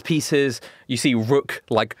 chess pieces. You see rook,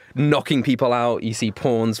 like, knocking people out. You see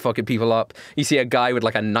pawns fucking people up. You see a guy with,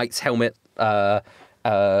 like, a knight's helmet,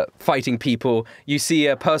 fighting people. You see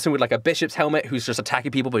a person with like a bishop's helmet who's just attacking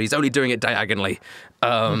people, but he's only doing it diagonally.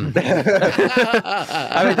 And they're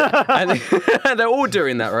all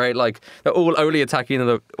doing that, right? Like they're all only attacking in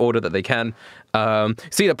the order that they can.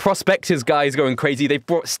 See the prospectors guys going crazy. They've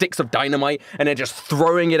brought sticks of dynamite and they're just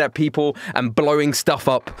throwing it at people and blowing stuff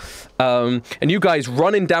up. And you guys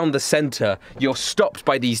running down the center, you're stopped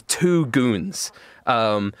by these two goons.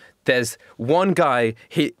 There's one guy,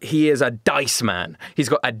 he is a dice man. He's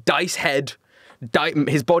got a dice head.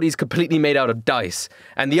 His body's completely made out of dice.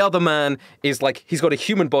 And the other man is like, he's got a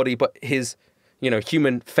human body, but his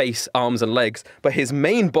human face, arms, and legs, but his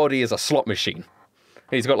main body is a slot machine.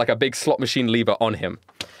 He's got like a big slot machine lever on him.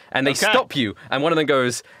 And they stop you, and one of them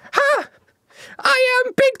goes, "Ha! I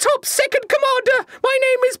am Big Top's second commander. My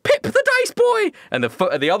name is Pip the Dice Boy." And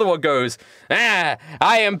the other one goes, "Ah,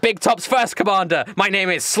 I am Big Top's first commander. My name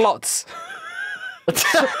is Slots."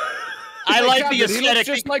 I like the aesthetic.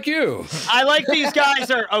 Just like you. I like these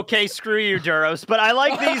guys are okay. Screw you, Duros. But I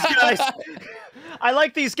like these guys. I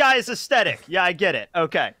like these guys' aesthetic. Yeah, I get it.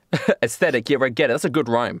 Okay. Aesthetic. Yeah, I get it. That's a good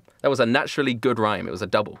rhyme. That was a naturally good rhyme. It was a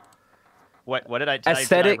double. What did I?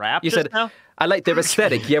 Aesthetic. Did I rap you just said now? I like their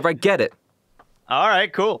aesthetic. Yeah, I get it. All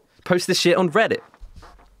right, cool. Post this shit on Reddit.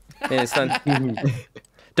 Yeah, it's done.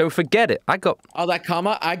 Don't forget it. I got. Oh, that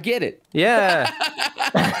comma. I get it. Yeah.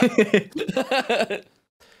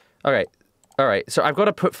 All right. So I've got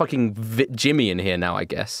to put fucking Jimmy in here now, I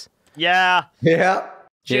guess. Yeah. Yeah.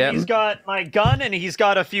 Jimmy's got my gun and he's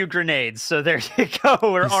got a few grenades. So there you go.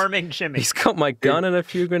 We're arming Jimmy. He's got my gun and a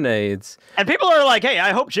few grenades. And people are like, "Hey,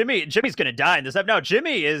 I hope Jimmy's gonna die in this." No,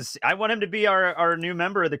 Jimmy is. I want him to be our new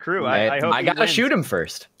member of the crew. I hope. I gotta shoot him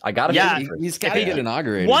first. I gotta shoot him first. He's gotta get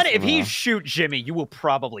inaugurated. If he shoot Jimmy, you will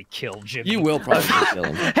probably kill Jimmy. You will probably kill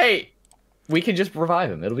him. Hey, we can just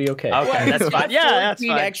revive him. It'll be okay. Okay, that's fine. Yeah, that's 14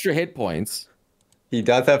 fine. extra hit points. He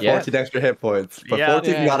does have 14 extra hit points, but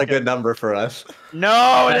 14 is not a good number for us.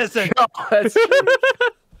 No, it isn't. That's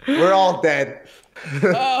We're all dead.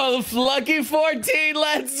 Oh, lucky 14,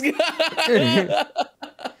 let's go!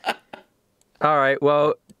 All right,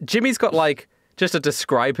 well, Jimmy's got like, just to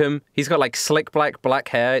describe him, he's got like slick black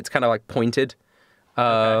hair. It's kind of like pointed.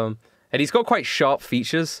 And he's got quite sharp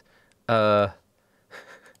features. I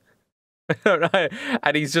don't know.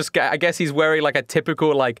 And he's just, I guess he's wearing like a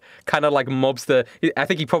typical, like, kind of like mobster. I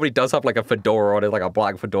think he probably does have like a fedora on it, like a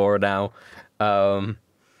black fedora now.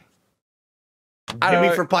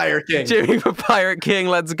 Jimmy for Pirate King. Jimmy for Pirate King,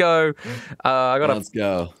 let's go. Let's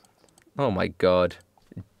go. Oh my god.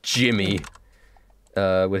 Jimmy.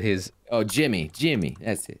 With his... Oh, Jimmy,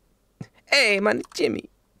 that's it. Hey, my Jimmy.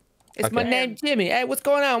 It's my name, Jimmy. Hey, what's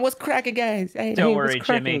going on? What's cracking, guys? Hey, Don't worry,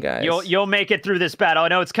 Jimmy. Guys? You'll make it through this battle. I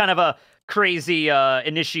know it's kind of a crazy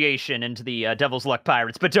initiation into the Devil's Luck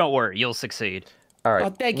Pirates, but don't worry, you'll succeed. All right. Oh,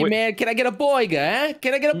 thank you, man. Can I get a boyga, huh?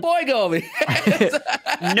 Can I get a boyga over here?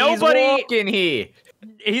 Nobody... He's walking here.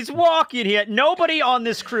 He's walking here. Nobody on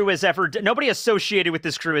this crew has ever... Nobody associated with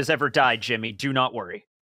this crew has ever died, Jimmy. Do not worry.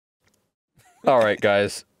 All right,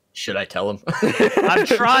 guys. Should I tell him? I'm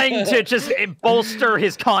trying to just bolster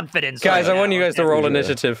his confidence. Guys, right I want now. you guys to roll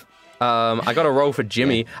initiative. I got to roll for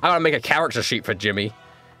Jimmy. I got to make a character sheet for Jimmy.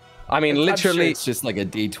 I mean, literally... I'm sure it's just like a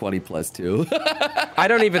D20 plus 2. I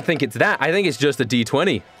don't even think it's that. I think it's just a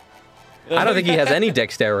D20. I don't think he has any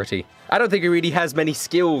dexterity. I don't think he really has many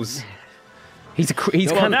skills. He's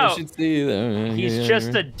kind of... He's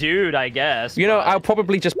just a dude, I guess. You know, I'll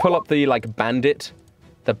probably just pull up the, like, bandit,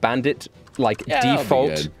 like,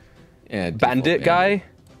 default bandit guy.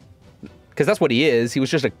 Because that's what he is. He was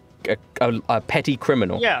just a petty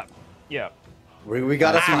criminal. Yeah. We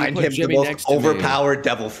gotta find him the most overpowered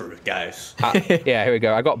devil fruit, guys. Yeah, here we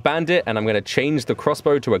go. I got bandit, and I'm going to change the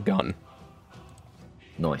crossbow to a gun.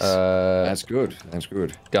 Nice. That's good. That's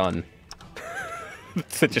good. Gun.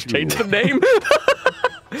 So just change the name.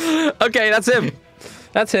 Okay, that's him.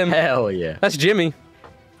 That's him. Hell yeah. That's Jimmy.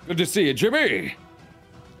 Good to see you, Jimmy.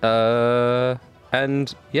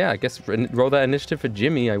 And yeah, I guess roll that initiative for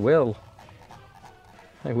Jimmy. I will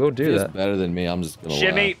do that. Better than me. I'm just gonna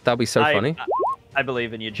Jimmy, laugh. That'd be so funny. I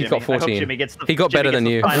believe in you, Jimmy. He got 14. I hope Jimmy gets the. He got better than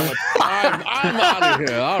you. I'm out of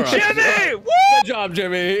here. All right. Jimmy, woo! Good job,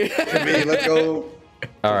 Jimmy. Jimmy, let's go.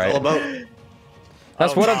 All right. It's all about.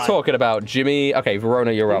 That's what I'm talking about, Jimmy. Okay,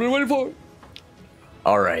 Verona, you're What up. are we waiting for?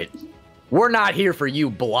 All right. We're not here for you,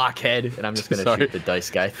 blockhead. And I'm just going to shoot the dice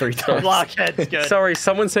guy 3 times. Blockhead's good. Sorry,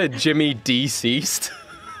 someone said Jimmy deceased.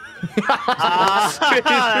 It's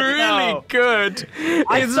really good.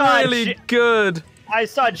 It's really good. I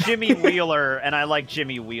saw Jimmy Wheeler, and I like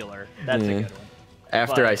Jimmy Wheeler. That's a good one.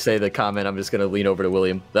 After I say the comment, I'm just going to lean over to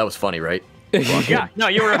William. That was funny, right? Yeah, no,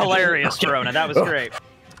 you were hilarious, Verona. That was great.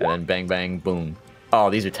 And then bang, bang, boom. Oh,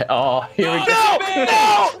 these are... Oh, here we go.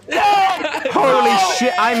 No! Holy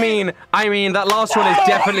shit! I mean, that last one is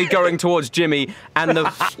definitely going towards Jimmy, and the.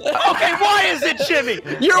 Okay, why is it Jimmy?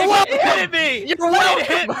 You're welcome. It hit me. You're welcome. It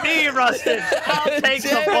hit me, Rustin. I'll take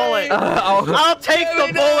the bullet. I'll take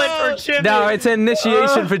the bullet for Jimmy. No, it's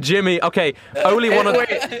initiation for Jimmy. Okay, only one of. Wait.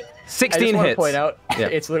 16 I just hits. want to point out, Yeah.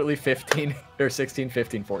 it's literally 15 or 16,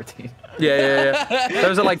 15, 14. Yeah.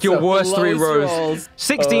 Those are like your worst 3 rows. rolls.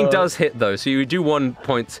 16 does hit though, so you do 1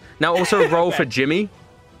 point. Now also roll for Jimmy.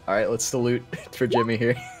 All right, let's salute for Jimmy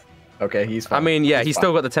here. Okay, he's fine. I mean, yeah, he's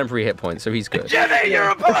still got the temporary hit points, so he's good. Jimmy, you're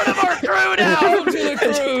a part of our crew now. Welcome to the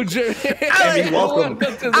crew, Jimmy. Welcome.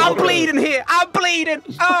 I'm bleeding here. I'm bleeding.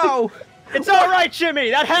 Oh. It's all right, Jimmy.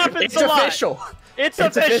 That happens it's a lot. official. It's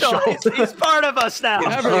official. He's part of us now.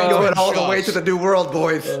 We're going all the way to the new world,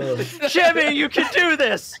 boys. Jimmy, you can do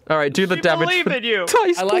this. All right, do the We damage. believe in you.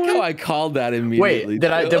 I like how I called that immediately.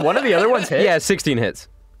 Wait, did one of the other ones hit? Yeah, 16 hits.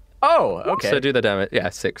 Oh, okay. So do the damage. Yeah,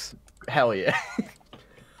 6. Hell yeah.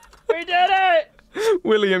 We did it.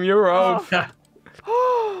 William, you're up.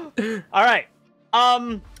 All right.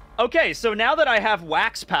 Okay, so now that I have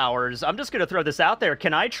wax powers, I'm just gonna throw this out there.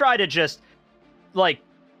 Can I try to just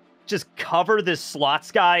cover this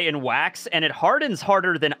slots guy in wax, and it hardens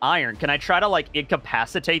harder than iron? Can I try to like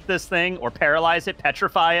incapacitate this thing or paralyze it,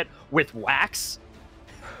 petrify it with wax?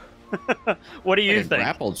 What do you think?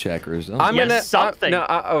 Grapple check or something. I'm gonna something.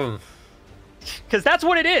 No, Because that's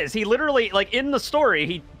what it is. He literally, like in the story,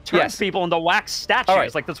 he turns people into wax statues. All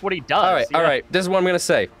right. Like that's what he does. all right, yeah. all right. This is what I'm gonna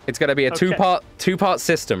say. It's gonna be a Okay. two-part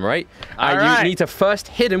system, right? All right. You need to first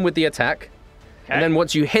hit him with the attack, Okay. and then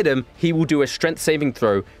once you hit him, he will do a strength saving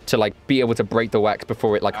throw to like be able to break the wax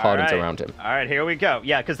before it like hardens All right. around him. All right, here we go.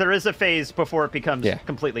 Yeah, because there is a phase before it becomes Yeah.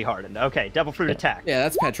 completely hardened. Okay, devil fruit attack. Yeah,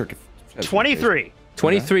 that's Patrick. 23.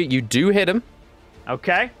 23. You do hit him.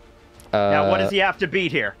 Okay. Now, what does he have to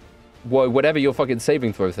beat here? Whatever your fucking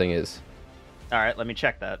saving throw thing is. All right, let me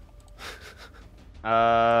check that.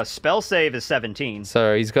 Spell save is 17,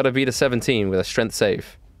 So he's got to beat a 17 with a strength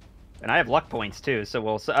save. and I have luck points too.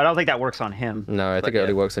 So I don't think that works on him. No, I But think it yeah.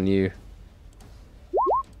 only works on you.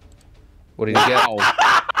 What did he get?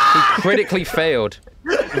 He critically failed.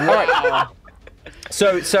 Alright.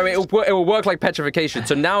 So it will work like petrification.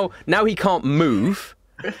 So now he can't move.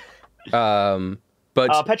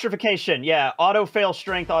 But Petrification, yeah. Auto fail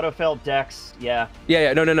strength, auto fail dex, yeah.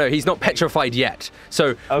 yeah, no. He's not petrified yet.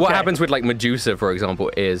 So what Okay. happens with like Medusa, for example,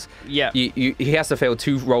 is Yeah. he has to fail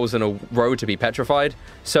 2 rolls in a row to be petrified.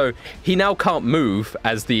 So he now can't move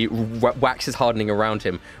as the wax is hardening around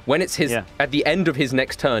him. When it's his at the end of his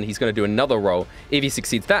next turn, he's going to do another roll. If he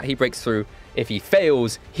succeeds that, he breaks through. If he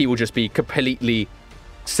fails, he will just be completely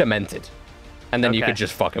cemented, and then you Okay. could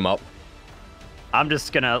just fuck him up. I'm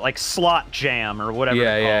just gonna like slot jam or whatever.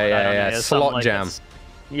 Yeah, they call yeah, it. I yeah, don't yeah. know, Slot something like jam. this.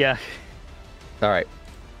 Yeah. All right.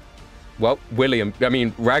 Well,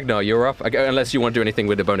 Ragnar, you're up. Unless you want to do anything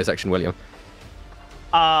with the bonus action, William.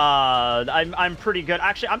 I'm pretty good.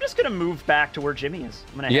 Actually, I'm just gonna move back to where Jimmy is.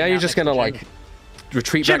 I'm gonna Yeah, hang you're out just next gonna to like Jimmy.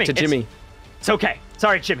 retreat Jimmy, back to Jimmy. It's okay.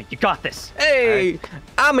 Sorry, Jimmy. You got this. Hey,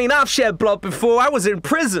 I mean, I've shed blood before. I was in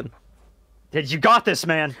prison. You got this,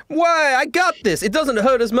 man. Why? I got this. It doesn't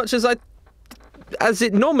hurt as much as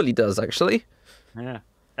it normally does, actually. Yeah.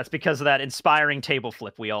 That's because of that inspiring table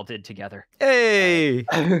flip we all did together. Hey.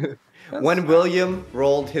 When William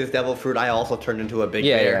rolled his devil fruit, I also turned into a big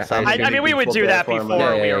Yeah, bear. yeah. So I'm I gonna mean, we would equal do bear that form.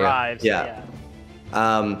 before we yeah. arrived. so Yeah.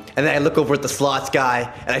 And then I look over at the slots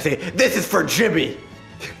guy and I say, "This is for Jimmy."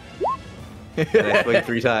 And I swing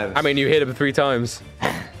 3 times. I mean, you hit him 3 times.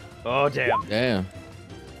 Oh, damn. Damn.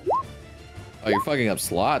 Oh, you're fucking up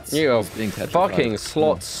slots. You're Just being petrified. fucking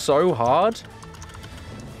slots so hard.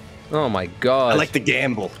 Oh my god. I like to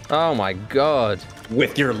gamble Oh my god.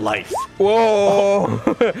 with your life. Whoa!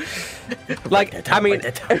 Like, I mean,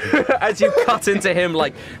 as you cut into him,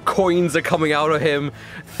 like, coins are coming out of him,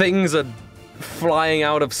 things are flying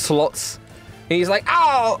out of slots. And he's like,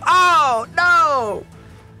 oh, no!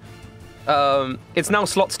 It's now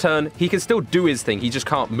Slot's turn. He can still do his thing, he just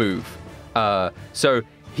can't move. So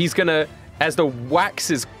he's gonna, as the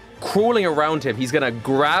wax is crawling around him, he's gonna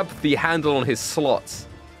grab the handle on his slots,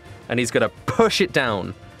 and he's gonna push it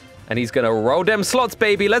down. And he's gonna roll them slots,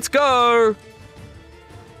 baby. Let's go!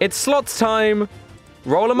 It's slots time.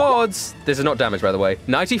 Roll them odds. This is not damage, by the way.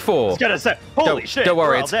 94. I was gonna say, holy shit, Don't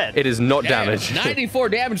worry, we're all dead. it is not Damn, damage. 94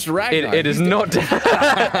 damage to Ragnar. It is not.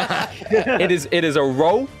 it is a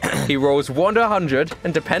roll. He rolls 1 to 100,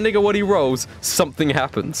 and depending on what he rolls, something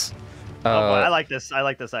happens. Oh, boy, I like this. I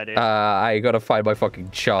like this idea. I gotta find my fucking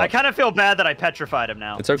chart. I kind of feel bad that I petrified him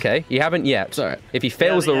now. It's okay. You haven't yet. It's all right. If he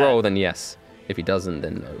fails the Yeah. roll, then yes. If he doesn't,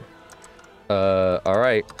 then no. All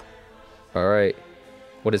right. All right.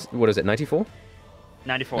 What is it? 94?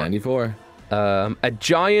 94. 94. A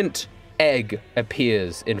giant egg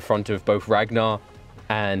appears in front of both Ragnar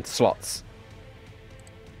and Slots.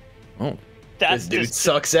 Oh. That's This dude just-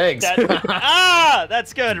 sucks eggs.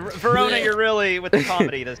 That's good. Verona, you're really with the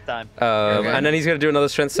comedy this time. And then he's going to do another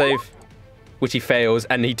strength save, which he fails,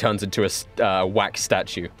 and he turns into a wax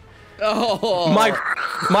statue. Oh.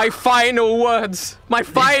 My final words. My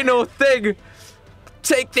final thing.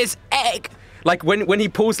 Take this egg Like when he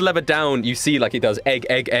pulls the lever down, you see like he does egg,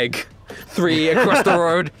 egg, egg, 3 across the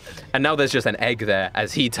road, and now there's just an egg there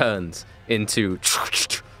as he turns into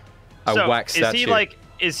a wax statue.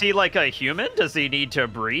 Is he like a human? Does he need to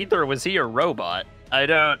breathe, or was he a robot?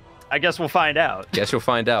 I guess we'll find out. Guess you'll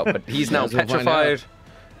find out. But he's now petrified.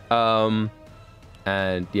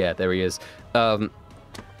 And yeah, there he is.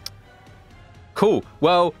 Cool.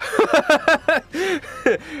 Well,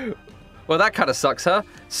 well, that kind of sucks, huh?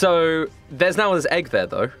 So there's now this egg there,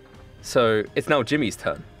 though. So it's now Jimmy's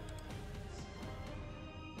turn.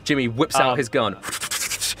 Jimmy whips out his gun.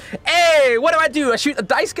 Hey, what do? I shoot the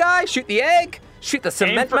dice guy? Shoot the egg? Shoot the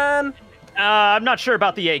cement man? I'm not sure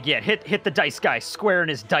about the egg yet. Hit the dice guy square in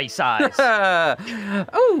his dice eyes.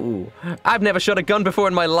 Oh, I've never shot a gun before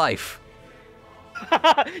in my life.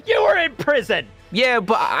 You were in prison. Yeah,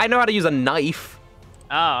 but I know how to use a knife.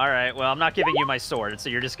 Oh, all right. Well, I'm not giving you my sword, so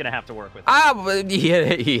you're just gonna have to work with it. Ah,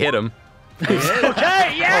 he hit him.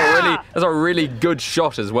 Okay, yeah. Oh, really? That's a really good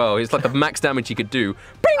shot as well. It's like the max damage he could do.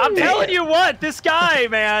 Bing! I'm telling you what, this guy,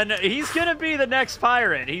 man, he's gonna be the next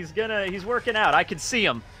pirate. He's working out. I can see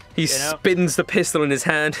him. He spins the pistol in his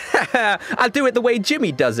hand. I'll do it the way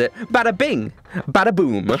Jimmy does it. Bada bing, bada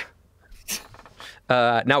boom.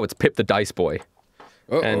 Now it's Pip the Dice Boy.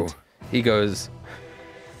 And he goes,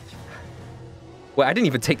 well, I didn't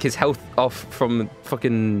even take his health off from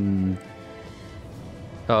fucking...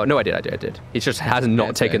 Oh, no, I did. He just has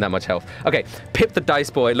not taken that much health. Okay, Pip the Dice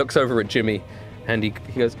Boy looks over at Jimmy, and he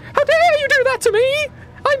goes, how dare you do that to me?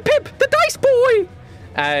 I'm Pip the Dice Boy!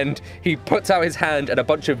 And he puts out his hand, and a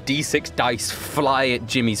bunch of D6 dice fly at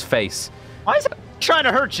Jimmy's face. Why is he trying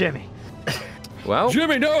to hurt Jimmy? Well...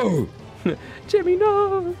 Jimmy, no! Jimmy,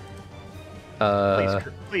 no!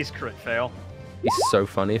 Please crit fail. He's so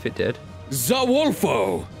funny if it did.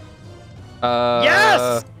 Zawolfo!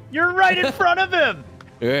 Yes! You're right in front of him!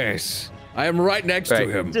 Yes. I am right next to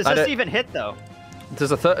him. Does this even hit, though?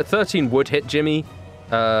 Does a 13 would hit Jimmy?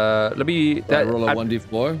 Let me... roll a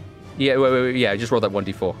 1d4? Yeah, wait, yeah, just roll that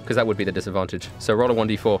 1d4, because that would be the disadvantage. So roll a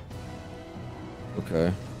 1d4.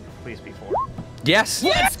 Okay. Please be 4. Yes!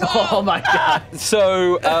 Let's go! Oh my god!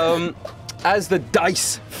 So, as the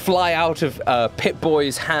dice fly out of Pip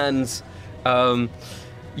Boy's hands, fucking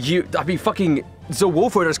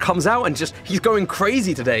Zawolfo just comes out and he's going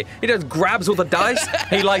crazy today. He just grabs all the dice.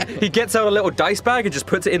 he gets out a little dice bag and just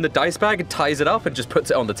puts it in the dice bag and ties it up and just puts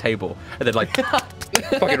it on the table. And then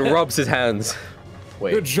fucking rubs his hands.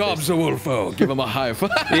 Wait, good job, Zawolfo. Give him a high five.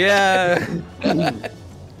 Yeah.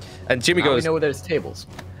 And Jimmy goes, we know there's tables.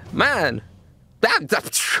 man,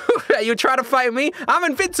 you try to fight me? I'm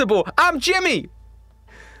invincible. I'm Jimmy.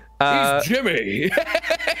 He's Jimmy.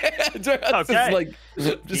 Okay. Just how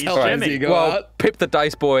Jimmy. easy you go Well, out. Pip the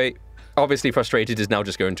Dice Boy, obviously frustrated, is now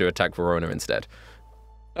just going to attack Verona instead.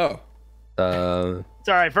 Oh. It's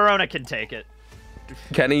all right. Verona can take it.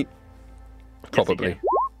 Can he? Probably.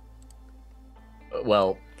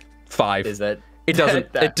 Well, 5. is that... It doesn't.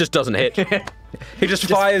 It just doesn't hit. He just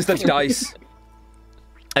fires the dice,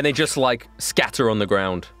 and they just scatter on the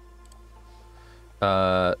ground.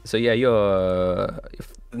 So yeah, you're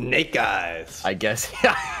Snake eyes. I guess...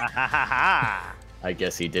 I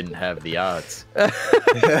guess he didn't have the odds.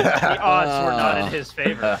 The odds were not in his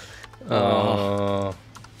favor. Oh,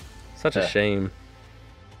 such a shame.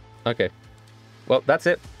 Okay, well that's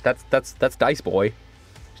it. That's Dice Boy.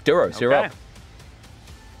 Duros, you're up.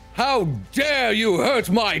 How dare you hurt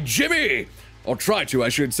my Jimmy! Or try to, I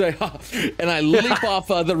should say. And I leap off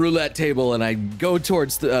the roulette table and I go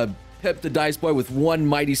towards Pip the Dice Boy with one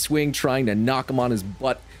mighty swing, trying to knock him on his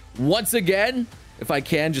butt once again. If I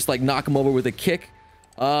can, just knock him over with a kick.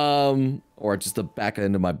 Or just the back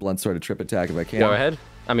end of my blunt sword, a trip attack if I can. Go ahead.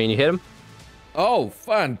 I mean, you hit him. Oh,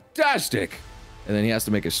 fantastic! And then he has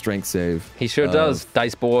to make a strength save. He sure does.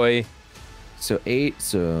 Dice Boy. So 8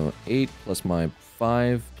 plus my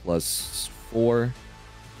 5 plus 4.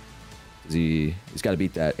 He's got to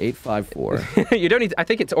beat that. 8, 5, 4. You don't need. I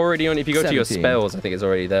think it's already on. If you go 17. to your spells, I think it's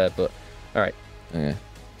already there. But all right. Okay.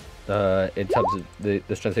 In terms of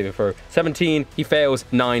the strength saving throw, 17. He fails.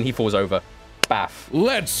 9. He falls over. Baff.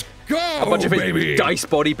 Let's go, A bunch of his baby! dice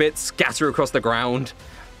body bits scatter across the ground.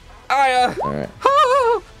 All right.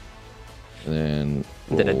 And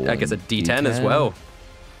then I guess a D10 as well.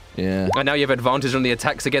 Yeah. And now you have advantage on the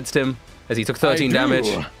attacks against him, as he took 13 damage.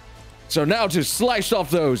 So now to slice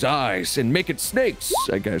off those eyes and make it snakes,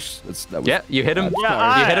 I guess. That was Yeah, you hit him.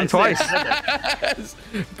 Yeah, you hit him twice.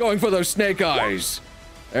 going for those snake eyes.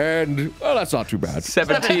 And, well, that's not too bad.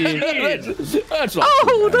 17. That's not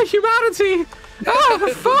Oh, too bad. the humanity!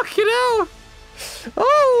 Oh, fucking hell!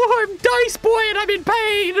 Oh, I'm Dice Boy and I'm in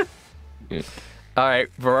pain! Yeah. All right,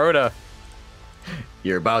 Verona.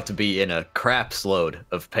 You're about to be in a crap's load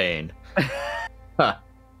of pain. Huh.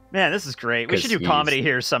 Man, this is great. We should do 'Cause comedy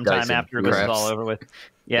here sometime dicing after this is all over with.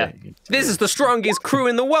 Yeah. This is the strongest crew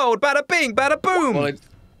in the world. Bada bing, bada boom. Well,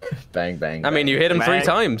 Bang, bang, I mean, bang. you hit him 3 Bang.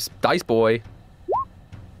 times. Dice boy.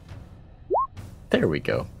 There we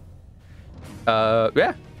go.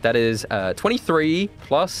 Yeah. That is 23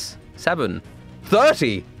 plus 7.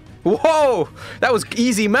 30. Whoa! That was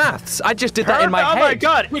easy maths. I just did that in my head. Oh my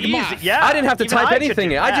god, Quick easy. math. Yeah. I didn't have to even type I could anything.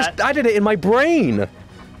 do I that. did it in my brain.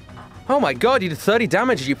 Oh my god, you did 30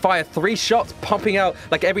 damage. You fire 3 shots, pumping out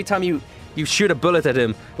like every time you shoot a bullet at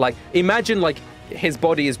him. Like imagine like his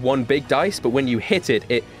body is one big dice, but when you hit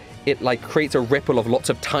it, it like creates a ripple of lots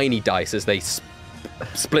of tiny dice as they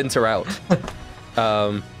splinter out.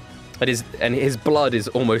 And his blood is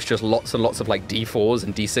almost just lots and lots of like D4s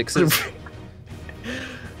and D6s.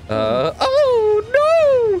 Oh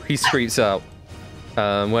no! He screams out.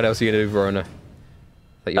 What else are you gonna do, Verona?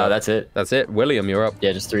 That's it. That's it. William, you're up.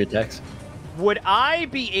 Yeah, just 3 attacks. Would I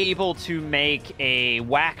be able to make a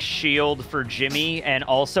wax shield for Jimmy and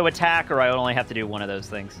also attack, or I would only have to do one of those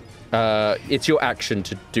things? It's your action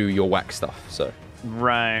to do your whack stuff, so.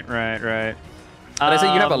 Right. And I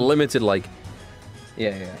say you have a limited, like...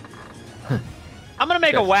 Yeah. I'm gonna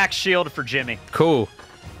make a wax shield for Jimmy. Cool.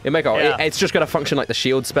 Yeah. It's just gonna function like the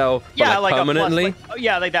shield spell, but Yeah, like permanently. A plus,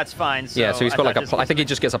 like, that's fine. So Yeah, so he's got like thought I think he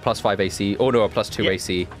just gets a +5 AC, or no, a +2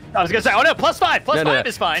 AC. I was gonna say, oh no, +5. +5 No.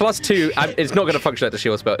 is fine. +2, it's not gonna function like the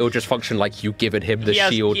shield spell. It will just function like you given him the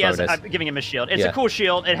shield bonus. I'm giving him a shield. It's Yeah. a cool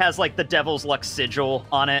shield. It has like the Devil's Luck sigil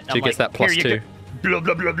on it. So he gets that +2. Blah,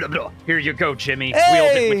 blah, blah, blah, blah. Here you go, Jimmy. Hey!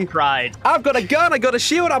 Wield it with pride. I've got a gun, I got a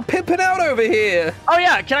shield, I'm pimping out over here. Oh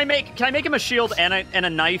yeah, can I make him a shield and a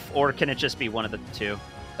knife, or can it just be one of the two?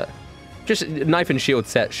 Just knife and shield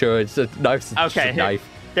set, sure. It's a knife. Okay, Knife.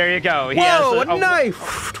 there you go. He Whoa, has a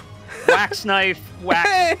knife! wax knife,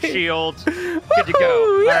 wax Hey! shield. Good to go.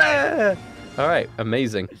 Oh, All right. yeah. All right,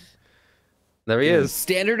 amazing. There he is.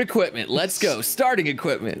 Standard equipment. Let's go. Starting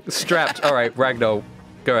equipment. Strapped. All right, Ragnar,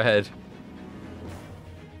 go ahead.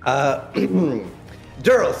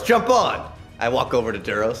 Duros, jump on. I walk over to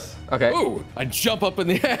Duros. Okay. Ooh, I jump up in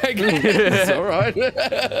the egg. It's all right.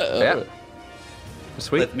 Yeah.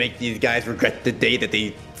 Sweet. Let's make these guys regret the day that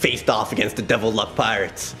they faced off against the Devil Luck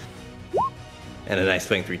Pirates. And then I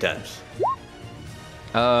swing 3 times.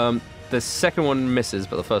 The second one misses,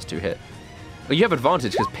 but the first 2 hit. Well, you have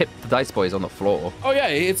advantage because Pip the Dice Boy is on the floor. Oh yeah,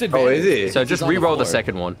 it's advantage. Oh, is he? So just on the re-roll the floor.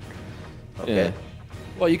 second one. Okay. Yeah.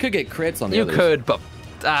 Well, you could get crits on the You others. could, but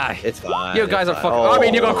It's fine. you guys are it's fucking. fine. I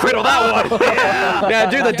mean, you're gonna crit on that one. Yeah,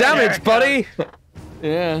 do the damage, buddy.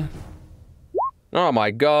 Yeah. Oh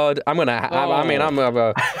my god, I'm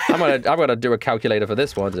gonna do a calculator for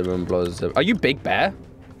this one. Are you Big Bear?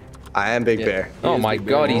 I am Big Bear. Oh is my Big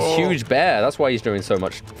Bear. god, he's huge bear. That's why he's doing so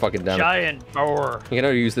much fucking damage. Giant boar. You can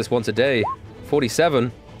only use this once a day.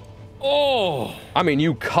 47. Oh. I mean,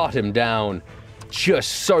 you cut him down just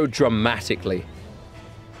so dramatically.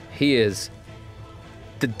 He is.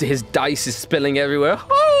 His dice is spilling everywhere.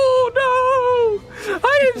 Oh no!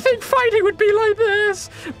 I didn't think fighting would be like this.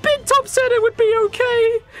 Big Tom said it would be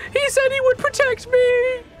okay. He said he would protect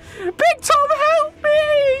me. Big Tom, help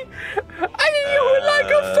me! You were like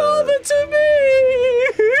a father to me.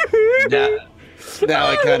 Now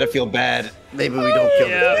I kind of feel bad. Maybe we don't kill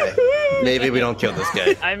this guy. Maybe we don't kill this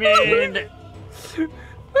guy. I mean,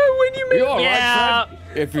 When you You're all right, yeah, friend.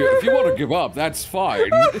 If you want to give up, that's fine.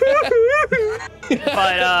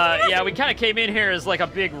 but yeah, we kind of came in here as like a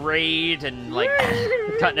big raid and like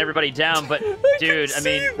cutting everybody down. But dude, I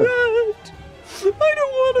mean, that. I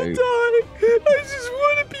don't want to die. I just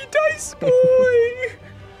want to be Dice Boy.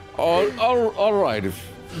 all right. If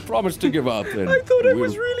you promise to give up, then I thought I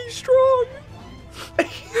was we'll- really strong. I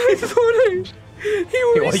thought he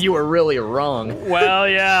Well, always you were really wrong. well,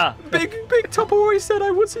 yeah. Big Top always said I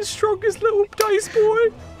was his strongest little Dice Boy.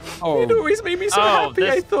 Oh, It always made me so Oh, happy.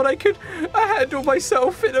 this- I thought I could handle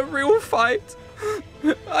myself in a real fight.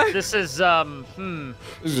 This is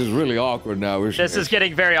this is really awkward now, isn't This it? is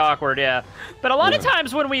getting very awkward, yeah. But a lot of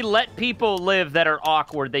times when we let people live that are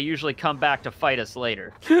awkward, they usually come back to fight us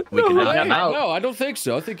later. We can knock Hey, him out. no, I don't think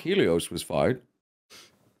so. I think Helios was fine.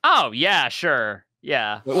 Oh, yeah, sure.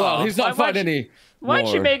 Yeah. Well, Oh, he's not why- fine any. Why'd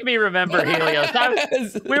you make me remember Helios?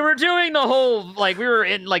 We were doing the whole, like, we were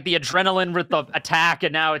in, like, the adrenaline with the attack,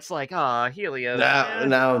 and now it's like, oh, Helios. man.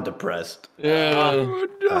 Now I'm depressed. Yeah.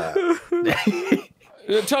 Oh,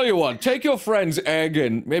 Tell you what, take your friend's egg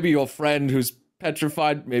and maybe your friend who's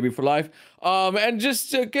petrified, maybe for life, and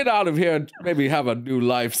just get out of here and maybe have a new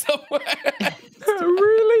life somewhere.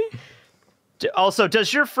 Really? Also,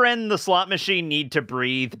 does your friend the slot machine need to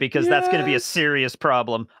breathe? Because that's going to be a serious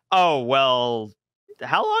problem. Oh, well,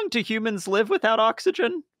 how long do humans live without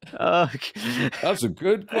oxygen? That's a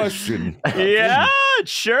good question. Yeah, it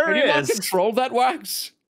sure Can you not is. control that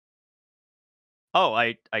wax? Oh,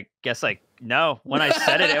 I guess no. When I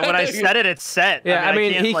said it, it's set. Yeah, I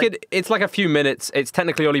mean, can't, he could. It's like a few minutes. It's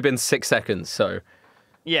technically only been 6 seconds, so.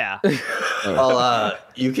 Yeah. Well,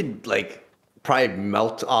 you could probably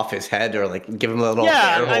melt off his head or give him a little.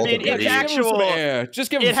 Yeah, air I hole mean, to it's breathe. actual.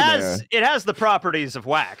 Just give him some air. It has the properties of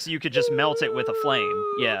wax. You could just melt it with a flame.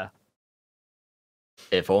 Yeah.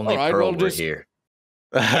 If only All right, Pearl well, were just- here.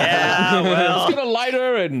 Yeah, well, Let's get a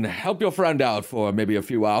lighter and help your friend out for maybe a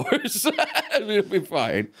few hours. It'll be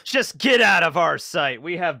fine. just get out of our sight.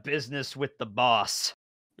 We have business with the boss.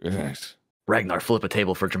 Yes. Ragnar, flip a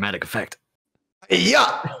table for dramatic effect.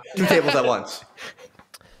 Yeah, 2 tables at once.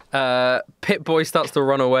 Pip-Boy starts to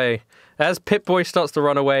run away. As Pip-Boy starts to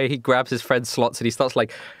run away, he grabs his friend's slots and he starts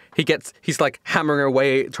he's hammering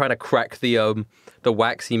away, trying to crack the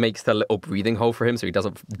wax. He makes the little breathing hole for him so he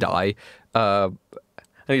doesn't die.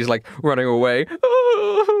 And he's running away.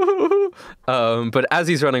 But as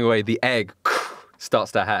he's running away, the egg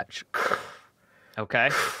starts to hatch. Okay.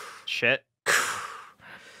 Shit.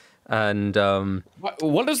 And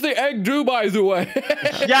What does the egg do, by the way?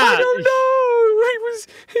 Yeah.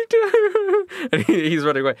 And he's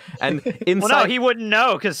running away. And inside, Well, no, he wouldn't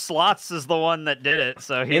know because Slots is the one that did it.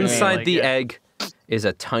 So he inside the egg is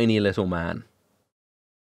a tiny little man.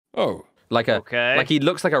 Oh. Okay. He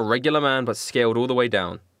looks like a regular man, but scaled all the way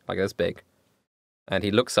down, like this big. And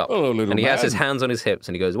he looks up, Hello, little and he has man. his hands on his hips,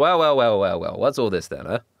 and he goes, well, what's all this then,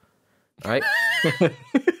 huh? Right?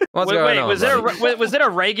 What's going on? Was it a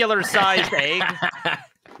regular sized egg?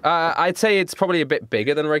 I'd say it's probably a bit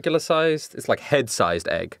bigger than regular sized. It's like head-sized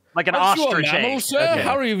egg. Like an Aren't you a ostrich mammal, egg? sir? Okay.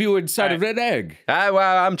 How are you inside of an egg?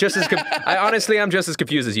 Well, I'm just as I'm just as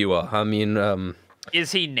confused as you are. I mean,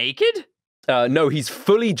 Is he naked? no, he's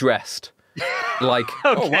fully dressed. Okay.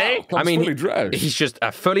 Oh, wow. I mean, fully dressed. he's just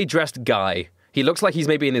a fully dressed guy. He looks like he's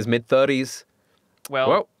maybe in his mid-30s.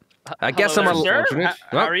 Well, I guess hello I'm there, a sir.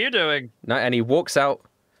 How are you doing? No, and he walks out,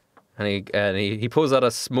 and he pulls out a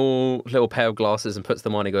small little pair of glasses and puts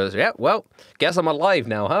them on. He goes, "Yeah, well, guess I'm alive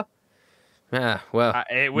now, huh?" Yeah, well,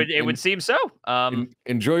 It would seem so.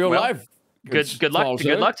 Enjoy your well, life. Good luck.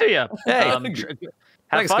 Good luck to you. Hey. Have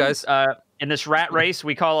Thanks, fun. guys. In this rat race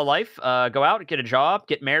we call a life, go out, get a job,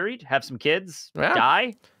 get married, have some kids, Yeah.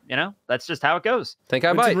 die. You know, that's just how it goes. think I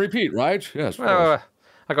Rinse and might. repeat, right? Yes. of Well, course.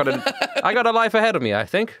 I got a life ahead of me. I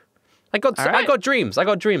think. I got dreams. I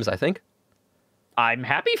got dreams. I think. I'm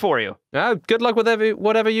happy for you. Good luck with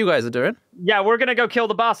whatever you guys are doing. Yeah, we're gonna go kill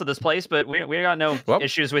the boss of this place, but we got no Well.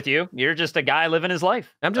 issues with you. You're just a guy living his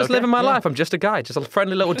life. I'm just Okay? living my life. I'm just a guy, just a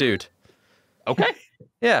friendly little dude. Okay.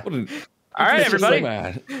 Yeah. What an All right, interesting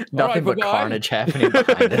everybody. man. Nothing All right, but bye-bye. carnage happening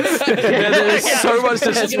behind us. Yeah, there's so much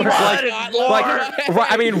to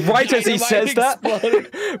right as he says that,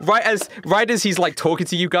 right as he's talking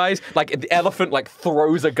to you guys, the elephant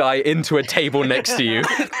throws a guy into a table next to you,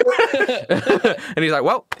 and he's like,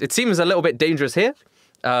 "Well, it seems a little bit dangerous here.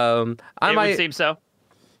 It would seem so.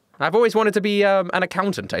 I've always wanted to be an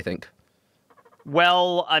accountant. I think."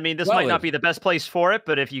 Well, I mean, this Well, might not be the best place for it,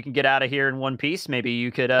 but if you can get out of here in one piece, maybe you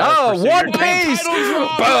could. Oh, pursue One your dreams. Piece!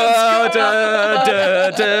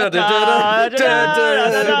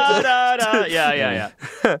 Yeah.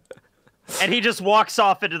 And he just walks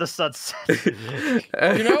off into the sunset.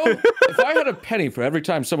 You know, if I had a penny for every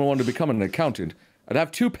time someone wanted to become an accountant, I'd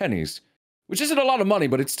have 2 pennies. Which isn't a lot of money,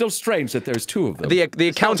 but it's still strange that there's 2 of them. The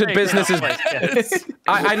accountant business is.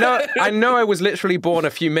 I know. I was literally born a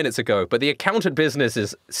few minutes ago, but the accountant business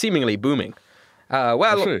is seemingly booming. Well,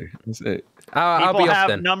 Let's see. I'll People be off have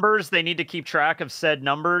then. numbers. They need to keep track of said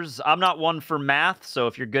numbers. I'm not one for math, so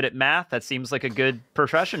if you're good at math, that seems like a good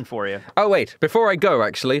profession for you. Oh wait, before I go,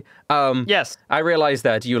 actually, Yes. I realized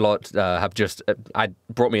that you lot have just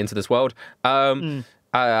brought me into this world.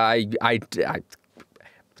 I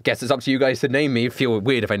guess it's up to you guys to name me. Feel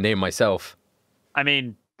weird if I name myself. I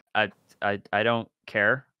mean, I don't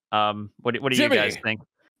care. What do Jimmy. you guys think?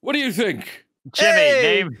 What do you think? Jimmy,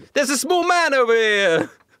 Hey, name. there's a small man over here.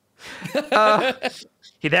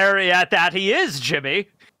 He is Jimmy.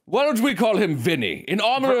 Why don't we call him Vinny, in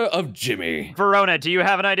honor of Jimmy? Verona, do you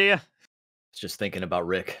have an idea? Just thinking about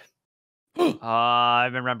Rick. I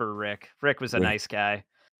remember Rick. Rick was a nice guy.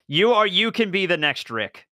 You can be the next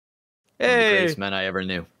Rick. One of the Hey, greatest men I ever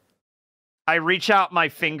knew. I reach out my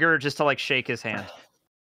finger just to shake his hand.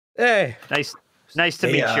 hey, Nice to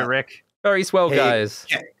Hey, meet you, Rick. very swell Hey, guys.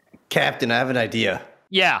 Captain, I have an idea.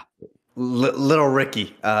 Yeah. Little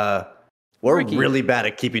Ricky. We're Ricky. really bad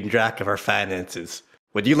at keeping track of our finances.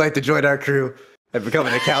 Would you like to join our crew and become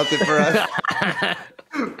an accountant for us?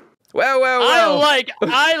 Well.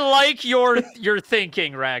 I like your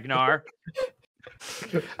thinking, Ragnar.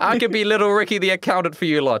 I could be little Ricky the accountant for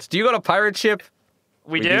you lot. Do you got a pirate ship?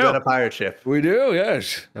 We do do. got a pirate ship. We do,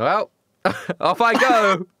 yes. Well, off I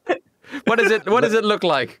go. What does it look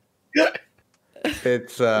like?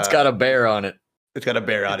 It's got a bear on it. It's got a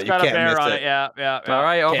bear on it. It's You got a can't bear miss on it. it. Yeah. All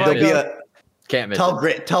right, off I There'll be go. Can't miss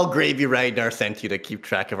it. tell Gravy Ragnar sent you to keep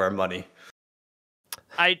track of our money.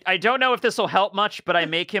 I don't know if this will help much, but I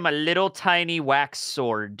make him a little tiny wax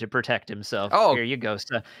sword to protect himself. Oh. Here you go.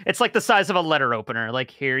 So it's like the size of a letter opener.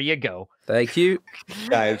 Like, here you go. Thank you.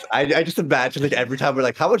 Guys, I just imagine like every time we're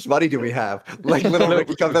like, how much money do we have? Like little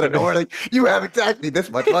Ricky comes out of nowhere, like, you have exactly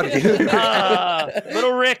this much money.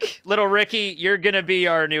 Little Ricky, you're gonna be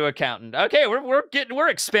our new accountant. Okay, we're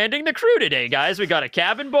expanding the crew today, guys. We got a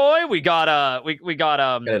cabin boy. We got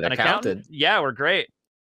an accountant. Yeah, we're great.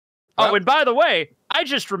 Well, Oh, and by the way, I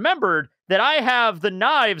just remembered that I have the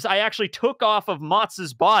knives I actually took off of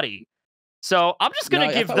Motz's body. So I'm just going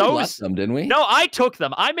to give I thought those. we left them, didn't we? No, I took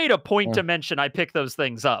them. I made a point to mention I picked those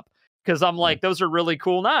things up because I'm like, those are really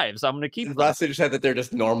cool knives. I'm going to keep them. Last just said that they're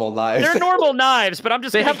just normal knives. They're normal knives, but I'm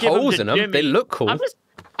just They going have to give them holes to in them. Jimmy. They look cool.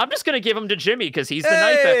 I'm just going to give them to Jimmy because he's the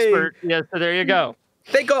knife Hey! expert. Yeah, so there you go.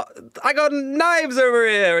 I got knives over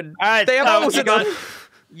here. And All right, they have so holes in them.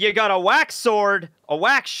 You got a wax sword, a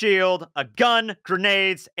wax shield, a gun,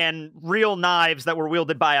 grenades, and real knives that were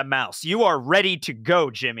wielded by a mouse. You are ready to go,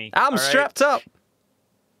 Jimmy. I'm All right? strapped up.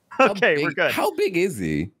 Okay, we're good. How big is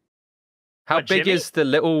he? How What, big Jimmy? is the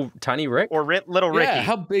little tiny Rick? Or little Ricky. Yeah,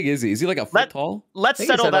 how big is he? Is he like a foot tall? Let's I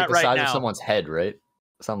think he settle said, that like, the right size now. of someone's head, right?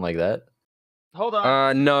 Something like that. Hold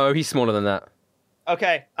on. No, he's smaller than that.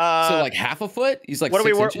 Okay. So like half a foot? He's like what are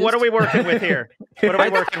we 6 inches? what are we working with here? What are we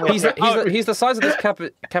working with? He's the size of this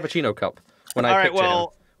cappuccino cup when All I right, pictured well,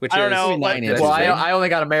 him. Which I don't is know. 9 inches. Well, right? I only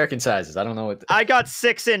got American sizes. I don't know what. I got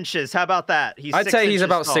 6 inches. How about that? I'd say he's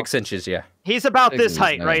about tall. 6 inches. Yeah. He's about 6 this inches,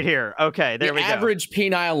 height man. right here. Okay, there The we go. average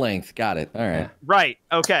penile length. Got it. All right. Right.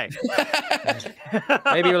 Okay.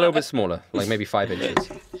 Maybe a little bit smaller, like maybe 5 inches.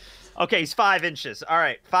 Okay, he's 5 inches. All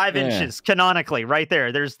right, 5 Yeah. inches canonically, right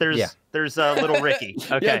there. There's little Ricky.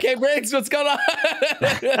 Okay, Yeah, okay, Briggs, what's going on?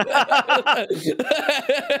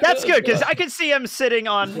 that's good because I could see him standing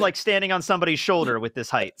on somebody's shoulder with this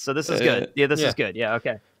height. So this is good. Yeah, this is good. Yeah,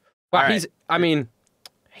 okay. Well, All right.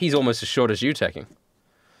 he's almost as short as you, Tekking.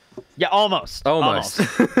 Yeah, almost. Almost.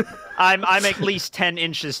 I'm at least 10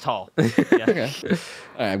 inches tall. Yeah. Okay.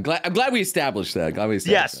 All right, I'm glad we established that.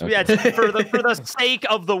 Yes, Okay. yeah. For the sake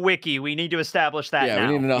of the wiki, we need to establish that Yeah, now.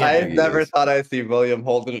 we need to know how I big he never is. thought I'd see William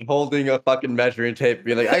holding a fucking measuring tape,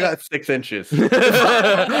 be like, I got 6 inches. That's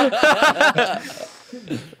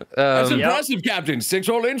Yep. impressive, Captain. 6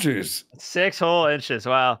 whole inches. 6 whole inches.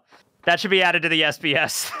 Wow, that should be added to the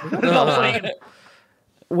SBS.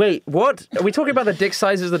 Wait, what? Are we talking about the dick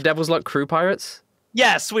sizes of the Devil's Luck crew pirates?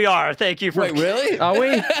 Yes, we are. Thank you for. Wait, really? Are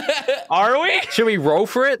we? Are we? Should we roll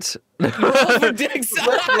for it? Roll for dick size.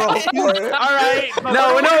 All right.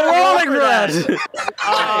 No, we're not rolling for that.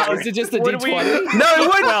 Is it just a Would D20? we- No, it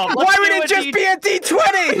wouldn't. Well, let's Why would do it a just D- be a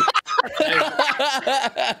D20?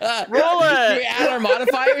 Roll Do it. we add our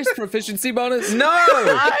modifiers? Proficiency bonus? No.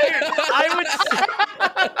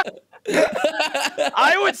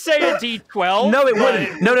 I would say a D12. No, it but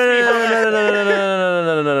wouldn't. No.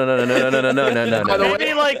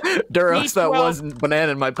 Maybe like Duros, that D12. wasn't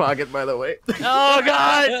banana in my pocket, by the way. Oh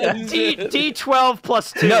God, D12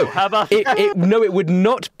 plus 2. No, How about it would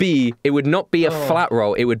not be. It would not be a flat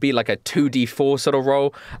roll. It would be like a 2d4 sort of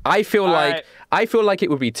roll. I feel like it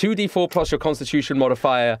would be 2d4 plus your Constitution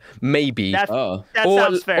modifier, maybe, that Oh.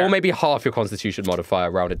 sounds fair. or maybe half your Constitution modifier,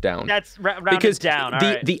 rounded down. That's rounded because down. All the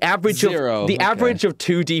right. the average Zero, of the okay. average of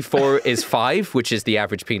 2d4 is 5, which is the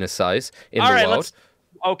average penis size in All the right, world.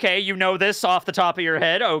 Okay, you know this off the top of your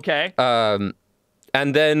head. Okay.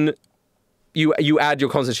 And then you add your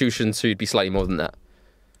Constitution, so you'd be slightly more than that.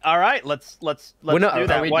 All right, let's not- do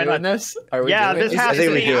that. Are we Why doing not? this? Are we Yeah, doing this it? has I think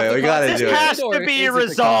to we be. do it. We gotta This do it. has Or to is be it the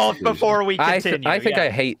resolved Constitution? before we continue. I think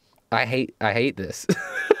yeah. I hate this.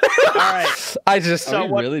 All right. I just So Are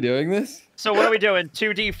we what- really doing this? So what are we doing?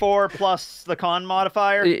 2d4 plus the con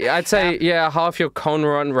modifier? I'd say half your con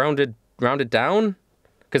rounded down,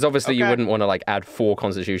 because obviously you Okay. wouldn't want to like add 4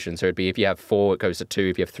 Constitution. So it'd be if you have 4, it goes to 2.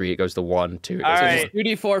 If you have 3, it goes to 1. 2. It goes All to right.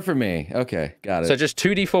 2d4 for me. Okay, got it. So just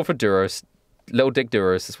 2d4 for Duros. Little Dick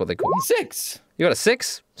Duros is what they call it. 6. You got a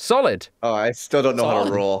 6? Solid. Oh, I still don't know how to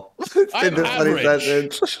Solid. roll. I'm In this funny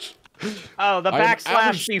average. sentence. Oh, the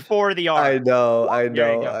backslash before the R. I know.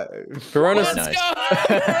 There you go. Verona's Nice.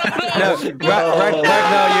 no,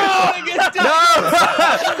 Ragnar, you. No!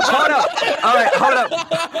 Hold up! All right, hold up.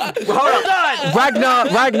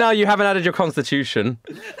 Ragnar, you haven't added your constitution.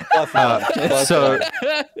 So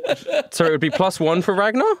it would be +1 for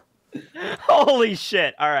Ragnar? Holy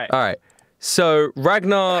shit. All right. So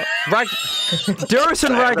Ragnar, Durus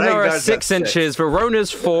and Ragnar are 6 inches,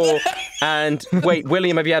 Verona's 4, and wait,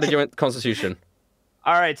 William, have you added your constitution?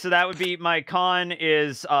 All right, so that would be my con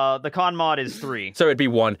is, the con mod is 3. So it'd be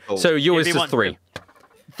 1. So yours is 3.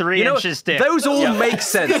 3 inches thick. Those all make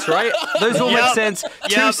sense, right? Those all make sense.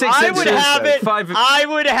 2 6 I inches, would have it. 5. I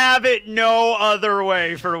would have it no other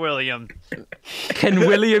way for William. Can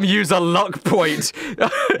William use a luck point? Nah,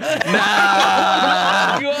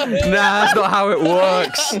 that's not how it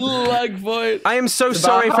works. Luck point. I am so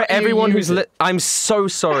sorry for everyone who's. I'm so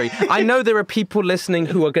sorry. I know there are people listening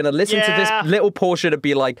who are going to listen to this little portion and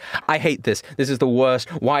be like, "I hate this. This is the worst.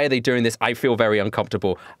 Why are they doing this? I feel very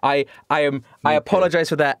uncomfortable." I apologize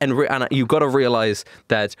for that, and you got to realize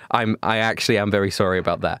that I actually am very sorry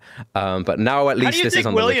about that. But now at least this is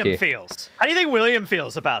on the wiki. How do you think William feels? How do you think William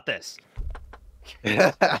feels about this?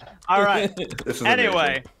 All right.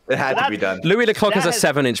 Anyway, it had to be done. Louis Leclerc has a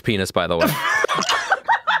 7-inch penis, by the way.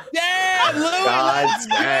 Damn, Louis! God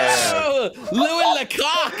damn. Louis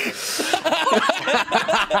Lecoq!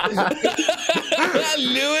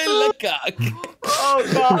 Louis Lecoq! Oh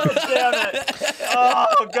god damn it!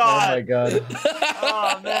 Oh god! Oh my god!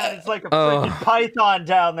 Oh man, it's like a freaking python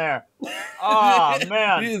down there. Oh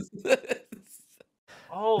man!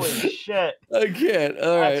 Holy shit! I can't.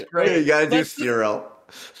 All right. That's great. Hey, you gotta do Cyril.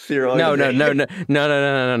 Cyril. No. All right,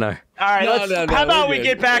 how about we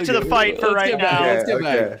get back to the fight for right now? Let's get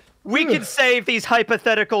back. We can save these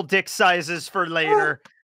hypothetical dick sizes for later.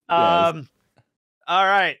 All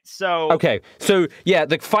right, so... Okay, so yeah,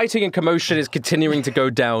 the fighting and commotion is continuing to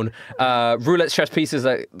go down. Roulette chess pieces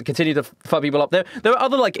that continue to fuck people up. There are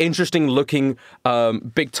other like interesting looking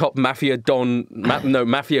big top mafia goons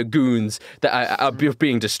that are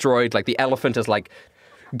being destroyed. Like the elephant has like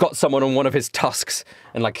got someone on one of his tusks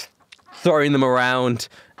and like throwing them around.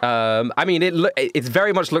 I mean, it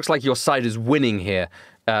very much looks like your side is winning here.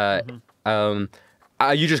 Are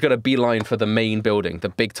you just gonna beeline for the main building, the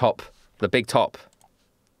big top?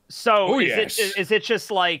 So is it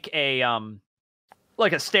just like a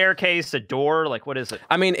staircase, a door? Like what is it?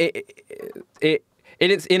 I mean, it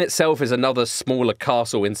in itself is another smaller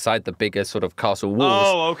castle inside the bigger sort of castle walls.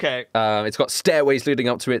 Oh, okay. It's got stairways leading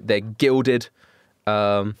up to it. They're gilded.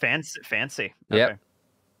 Fancy. Yep. Okay.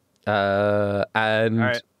 And all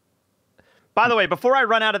right. By the way, before I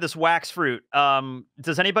run out of this wax fruit,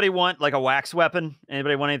 does anybody want like a wax weapon?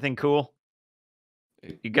 Anybody want anything cool?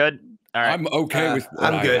 You good? All right. I'm okay with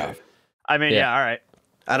what I'm good. I have. I mean, yeah, all right.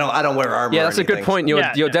 I don't wear armor. Yeah, that's a good point. Your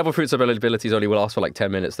Yeah. devil fruits abilities only will last for like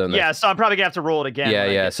 10 minutes, don't they? Yeah, so I'm probably gonna have to roll it again. when I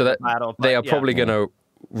Yeah. get So to that the battle, they are but, probably gonna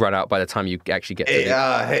run out by the time you actually get to Hey,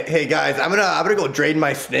 it. hey guys, I'm gonna go drain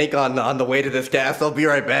my snake on the way to this gas. I'll be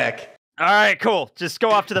right back. All right, cool. Just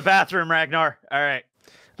go off to the bathroom, Ragnar. All right.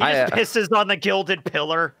 He just pisses on the gilded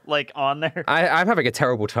pillar, like on there. I'm having a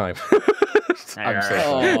terrible time. I'm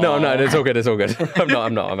sorry. No, it's all good. It's all good.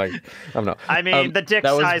 I'm not. I mean, the dick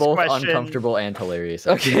That was size both question. uncomfortable and hilarious.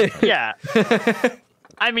 Okay. Yeah.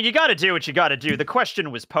 I mean, you got to do what you got to do. The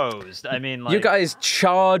question was posed. I mean, like, You guys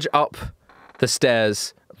charge up the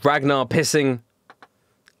stairs. Ragnar pissing.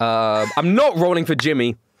 I'm not rolling for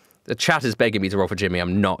Jimmy. The chat is begging me to roll for Jimmy.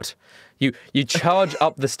 I'm not. You charge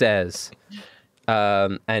up the stairs.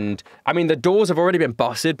 And I mean, the doors have already been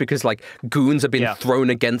busted because like goons have been thrown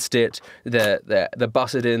against it. They're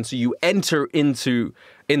busted in. So you enter into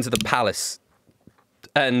the palace,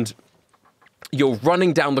 and you're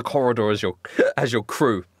running down the corridor as your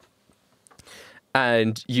crew.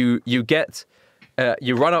 And you get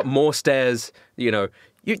you run up more stairs. You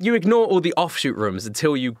ignore all the offshoot rooms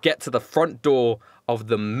until you get to the front door of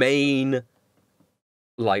the main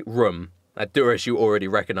like room. At Durus, you already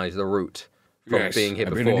recognize the route. From being here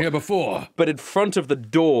I've before. been in here before. But in front of the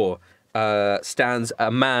door stands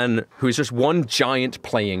a man who is just one giant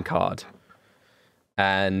playing card.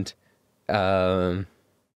 And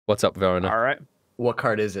what's up, Verona? all right. What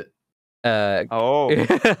card is it? Oh,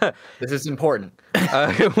 This is important.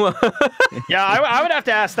 yeah. I would have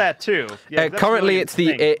to ask that too. Yeah, that's currently,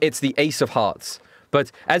 really it's the Ace of Hearts.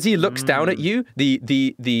 But as he looks down at you,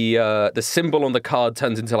 the symbol on the card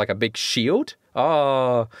turns into like a big shield.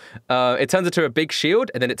 It turns into a big shield,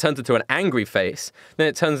 and then it turns into an angry face. Then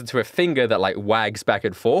it turns into a finger that like wags back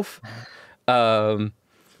and forth. And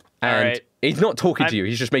right. he's not talking to you.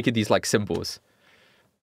 He's just making these like symbols.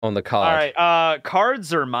 on the card. All right,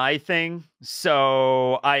 cards are my thing,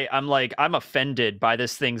 so I'm offended by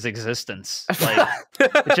this thing's existence. Like,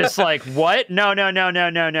 just like, what? No.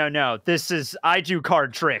 I do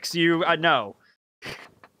card tricks. You no.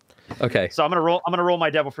 Okay. So I'm gonna roll my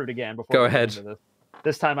devil fruit again before. Go we ahead. get into this.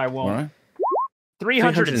 This time I won't. All right.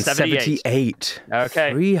 378.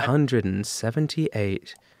 Okay.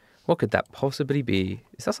 378. What could that possibly be?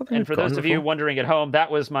 Is that something? And for those of you wondering at home,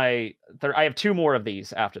 that was my. I have 2 more of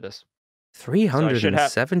these after this.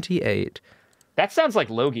 378. That sounds like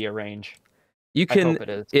Logia range. You can. I hope it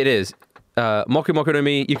is. It is. Moku Moku no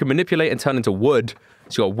Mi. You can manipulate and turn into wood.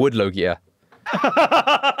 So you got wood Logia.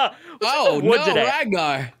 Oh Wood no, today.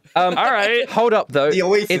 Ragnar. All right. Hold up, though. The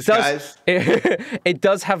Oasis, guys. It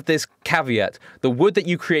does have this caveat. The wood that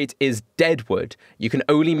you create is dead wood. You can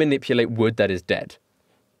only manipulate wood that is dead.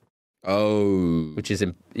 Oh. Which is,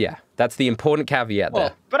 yeah, that's the important caveat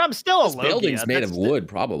there. But I'm still a This building's Logia. made of wood,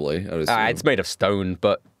 probably. I would assume. It's made of stone,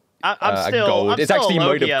 but I'm still gold. It's actually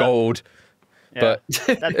made of gold. Yeah, But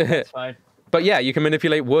that's fine. But yeah, you can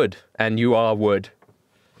manipulate wood, and you are wood.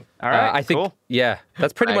 All right, I think, cool. yeah,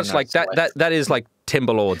 that's pretty much like that. That is like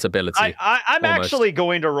Timberlord's ability. I'm almost. actually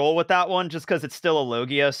going to roll with that one just because it's still a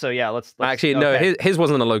Logia. So yeah, let's actually no, his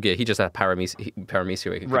wasn't a Logia. He just had Paramecia. He can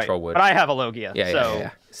control wood. But I have a Logia. Yeah, so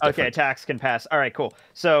yeah. Okay, attacks can pass. All right, cool.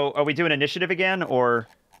 So are we doing initiative again or?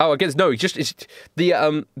 Oh, against no, it's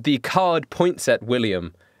the card points at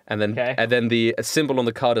William. And then the symbol on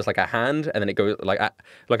the card is like a hand, and then it goes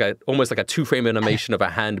almost like a 2-frame animation of a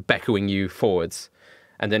hand beckoning you forwards,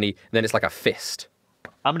 and then it's like a fist.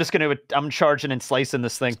 I'm charging and slicing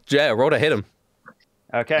this thing. Yeah, roll to hit him.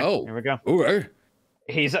 Okay. Oh, here we go. Okay.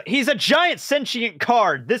 He's a giant sentient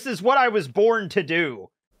card. This is what I was born to do.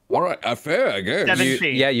 All right, fair, I guess.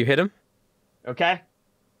 17. You hit him. Okay.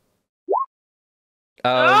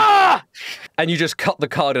 And you just cut the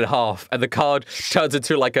card in half, and the card turns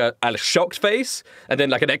into like a shocked face, and then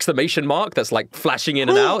like an exclamation mark that's like flashing in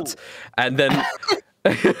and out, and then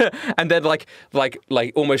and then like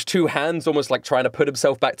almost 2 hands, almost like trying to put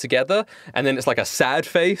himself back together, and then it's like a sad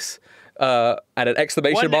face, and an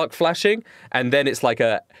exclamation mark flashing, and then it's like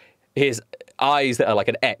his eyes that are like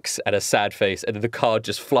an X and a sad face, and then the card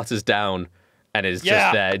just flutters down, and is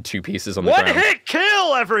just there in 2 pieces on the ground. One hit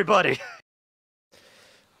kill, everybody.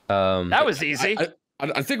 That was easy.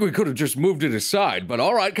 I think we could have just moved it aside, but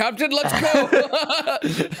all right, Captain, let's go.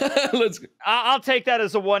 Let's go. I'll take that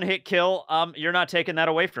as a 1-hit kill. You're not taking that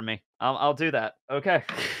away from me. I'll do that. Okay.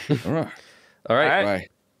 All right.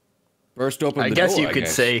 Burst open the door, I guess you could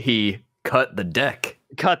say he cut the deck.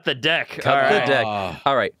 Cut the deck. Cut the deck.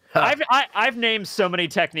 All right. I've named so many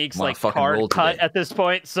techniques like card cut at this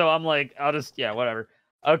point, so I'm like, I'll just whatever.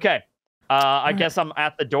 Okay. I guess I'm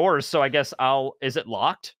at the doors, so I guess is it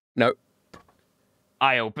locked? No.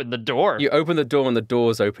 I open the door. You open the door and the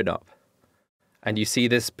doors open up. And you see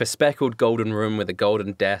this bespeckled golden room with a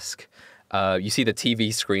golden desk. You see the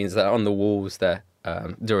TV screens that are on the walls there.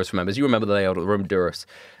 Duras remembers. You remember the layout of the room, Duras.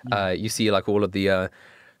 You see like all of the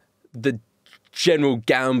general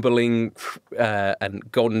gambling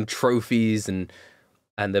and golden trophies and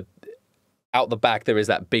out the back there is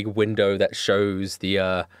that big window that shows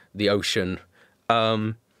the ocean.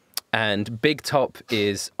 And Big Top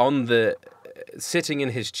is sitting in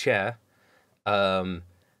his chair, and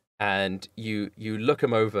you look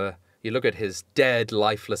him over. You look at his dead,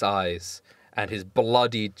 lifeless eyes and his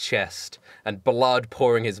bloodied chest and blood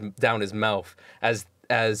pouring down his mouth as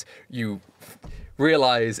you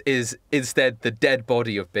realize is instead the dead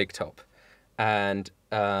body of Big Top. And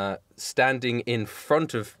standing in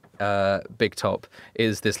front of Big Top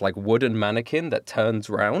is this like wooden mannequin that turns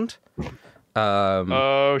round.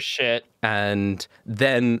 Oh shit. And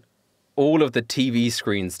then all of the TV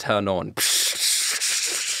screens turn on.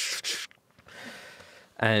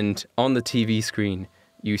 And on the TV screen,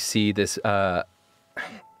 you see this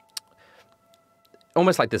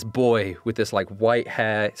almost like this boy with this like white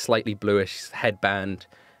hair, slightly bluish headband.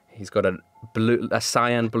 He's got a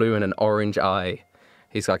cyan blue and an orange eye.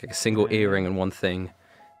 He's got like a single earring and one thing.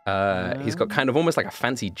 He's got kind of almost like a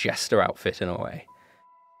fancy jester outfit in a way.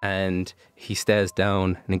 And he stares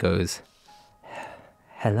down and he goes,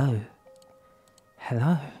 "Hello.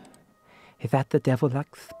 Hello. Is that the Devilux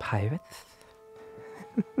Pirates?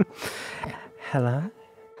 Hello?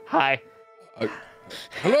 Hi.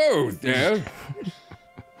 Hello there.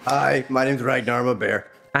 Hi, my name's Ragnar Bear.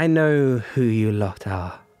 I know who you lot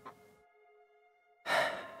are."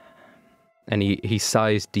 And he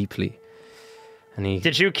sighs deeply. And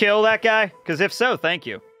Did you kill that guy? Because if so, thank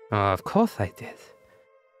you. Oh, of course I did.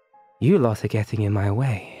 You lot are getting in my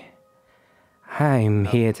way. I'm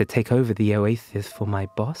here to take over the oasis for my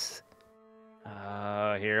boss.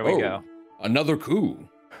 Here we go. Another coup.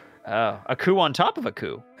 Oh, a coup on top of a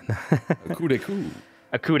coup. A coup de coup.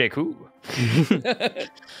 A coup de coup.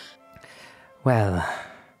 Well,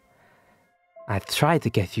 I've tried to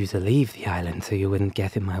get you to leave the island so you wouldn't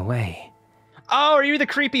get in my way. Oh, are you the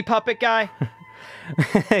creepy puppet guy?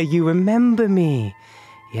 You remember me?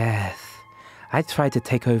 Yes. I tried to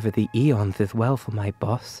take over the Eons as well for my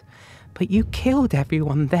boss, but you killed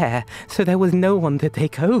everyone there, so there was no one to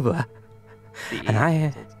take over. And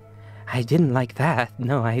I didn't like that.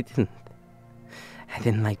 No, I didn't. I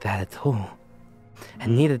didn't like that at all.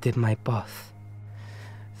 And neither did my boss.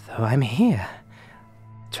 So I'm here,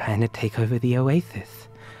 trying to take over the oasis.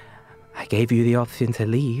 I gave you the option to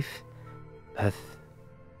leave, but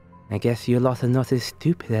I guess you lot are not as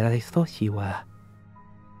stupid as I thought you were.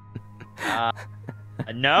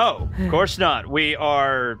 No, of course not. We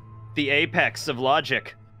are the apex of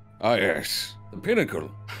logic. Ah, yes. The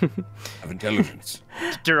pinnacle of intelligence.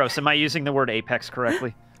 Duros, am I using the word apex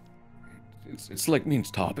correctly? It's like means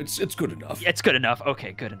top. It's good enough. It's good enough.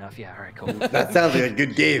 Okay, good enough. Yeah, all right, cool. That sounds like a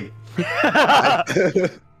good game.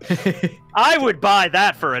 I would buy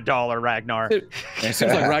that for $1, Ragnar. It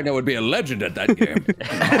seems like Ragnar would be a legend at that game.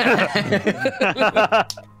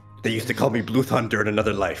 They used to call me Blue Thunder in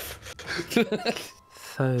another life.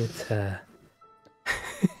 So,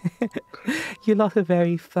 you lot are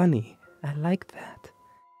very funny. I like that.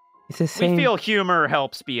 It's the same. We feel humor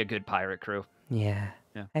helps be a good pirate crew. Yeah,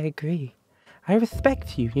 I agree. I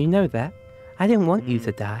respect you, you know that. I didn't want you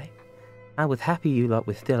to die. I was happy you lot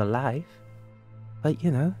were still alive. But,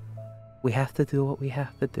 you know, we have to do what we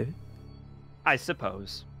have to do. I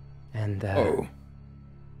suppose. And,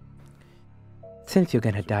 since you're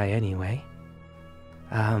gonna die anyway,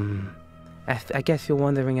 I guess you're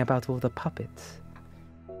wondering about all the puppets.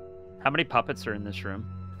 How many puppets are in this room?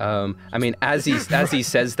 I mean, as he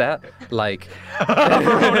says that, like,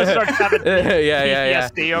 Verona starts having yeah.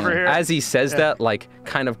 PTSD over here. As he says that, like,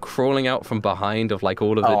 kind of crawling out from behind of like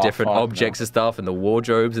all of the different objects and stuff, and the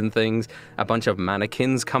wardrobes and things, a bunch of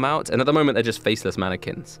mannequins come out, and at the moment they're just faceless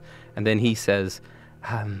mannequins. And then he says,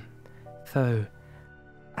 so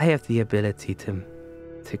I have the ability to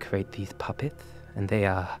create these puppets, and they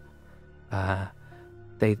are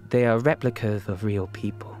replicas of real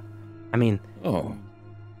people. I mean,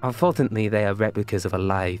 unfortunately, they are replicas of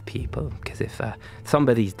alive people, because if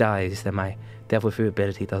somebody dies, then my devil fruit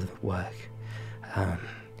ability doesn't work.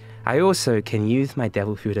 I also can use my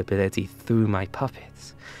devil fruit ability through my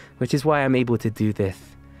puppets, which is why I'm able to do this,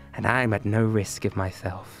 and I'm at no risk of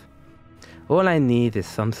myself. All I need is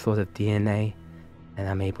some sort of DNA, and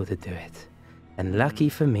I'm able to do it. And lucky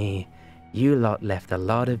for me, you lot left a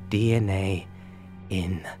lot of DNA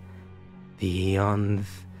in the Eon's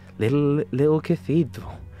little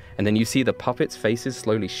cathedral. and then you see the puppets' faces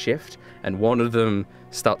slowly shift, and one of them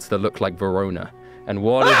starts to look like Verona, and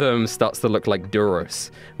one of them starts to look like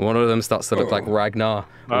Duros, one of them starts to look like Ragnar,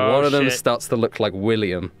 and one of them starts to look like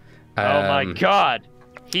William. Oh my God.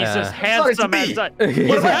 He's as handsome as what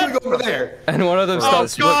am I doing over there? And one of them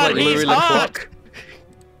starts to look like Louis Leclerc.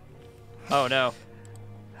 Oh no.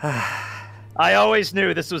 I always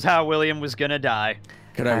knew this was how William was gonna die.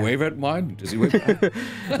 Can I wave at mine? Does he wave at mine?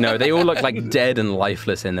 No, they all look like dead and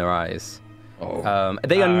lifeless in their eyes. Oh.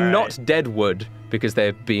 They are not dead wood because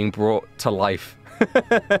they're being brought to life.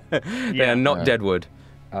 They are not dead wood.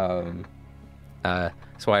 That's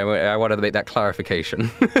why I wanted to make that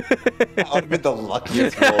clarification. That would have been the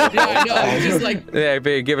luckiest roll. Yeah, no, just like They are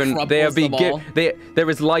being given. They are being given. There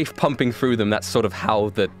is life pumping through them. That's sort of how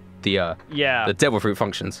the devil fruit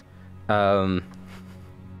functions.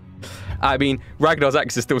 I mean, Ragnar's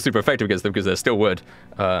axe is still super effective against them because they're still wood.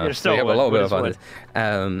 They're still they have a little bit of wood.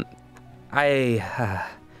 advantage.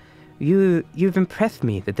 You've impressed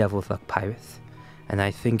me, the Devil's Luck Pirates, and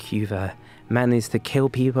I think you've managed to kill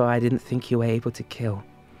people I didn't think you were able to kill.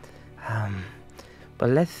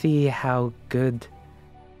 But let's see how good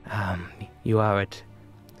you are at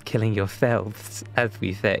killing yourselves, as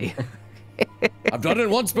we say. I've done it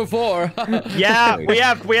once before. Yeah, we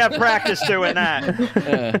have practice doing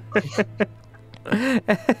that.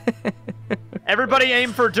 Everybody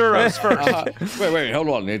aim for Duros first. Wait, hold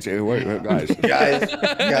on, wait, guys.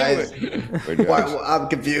 guys. I'm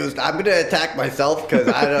confused. I'm gonna attack myself because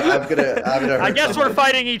I'm gonna. I guess we're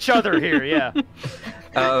fighting each other here. Yeah.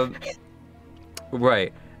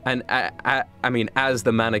 Right, and I mean, as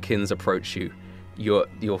the mannequins approach you, you're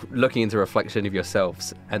looking into a reflection of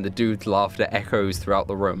yourselves, and the dude's laughter echoes throughout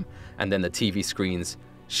the room, and then the TV screens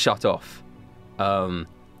shut off.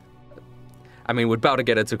 I mean, we're about to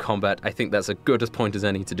get into combat. I think that's a good as point as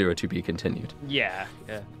any to do a to be continued. Yeah.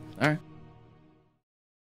 Yeah. All right.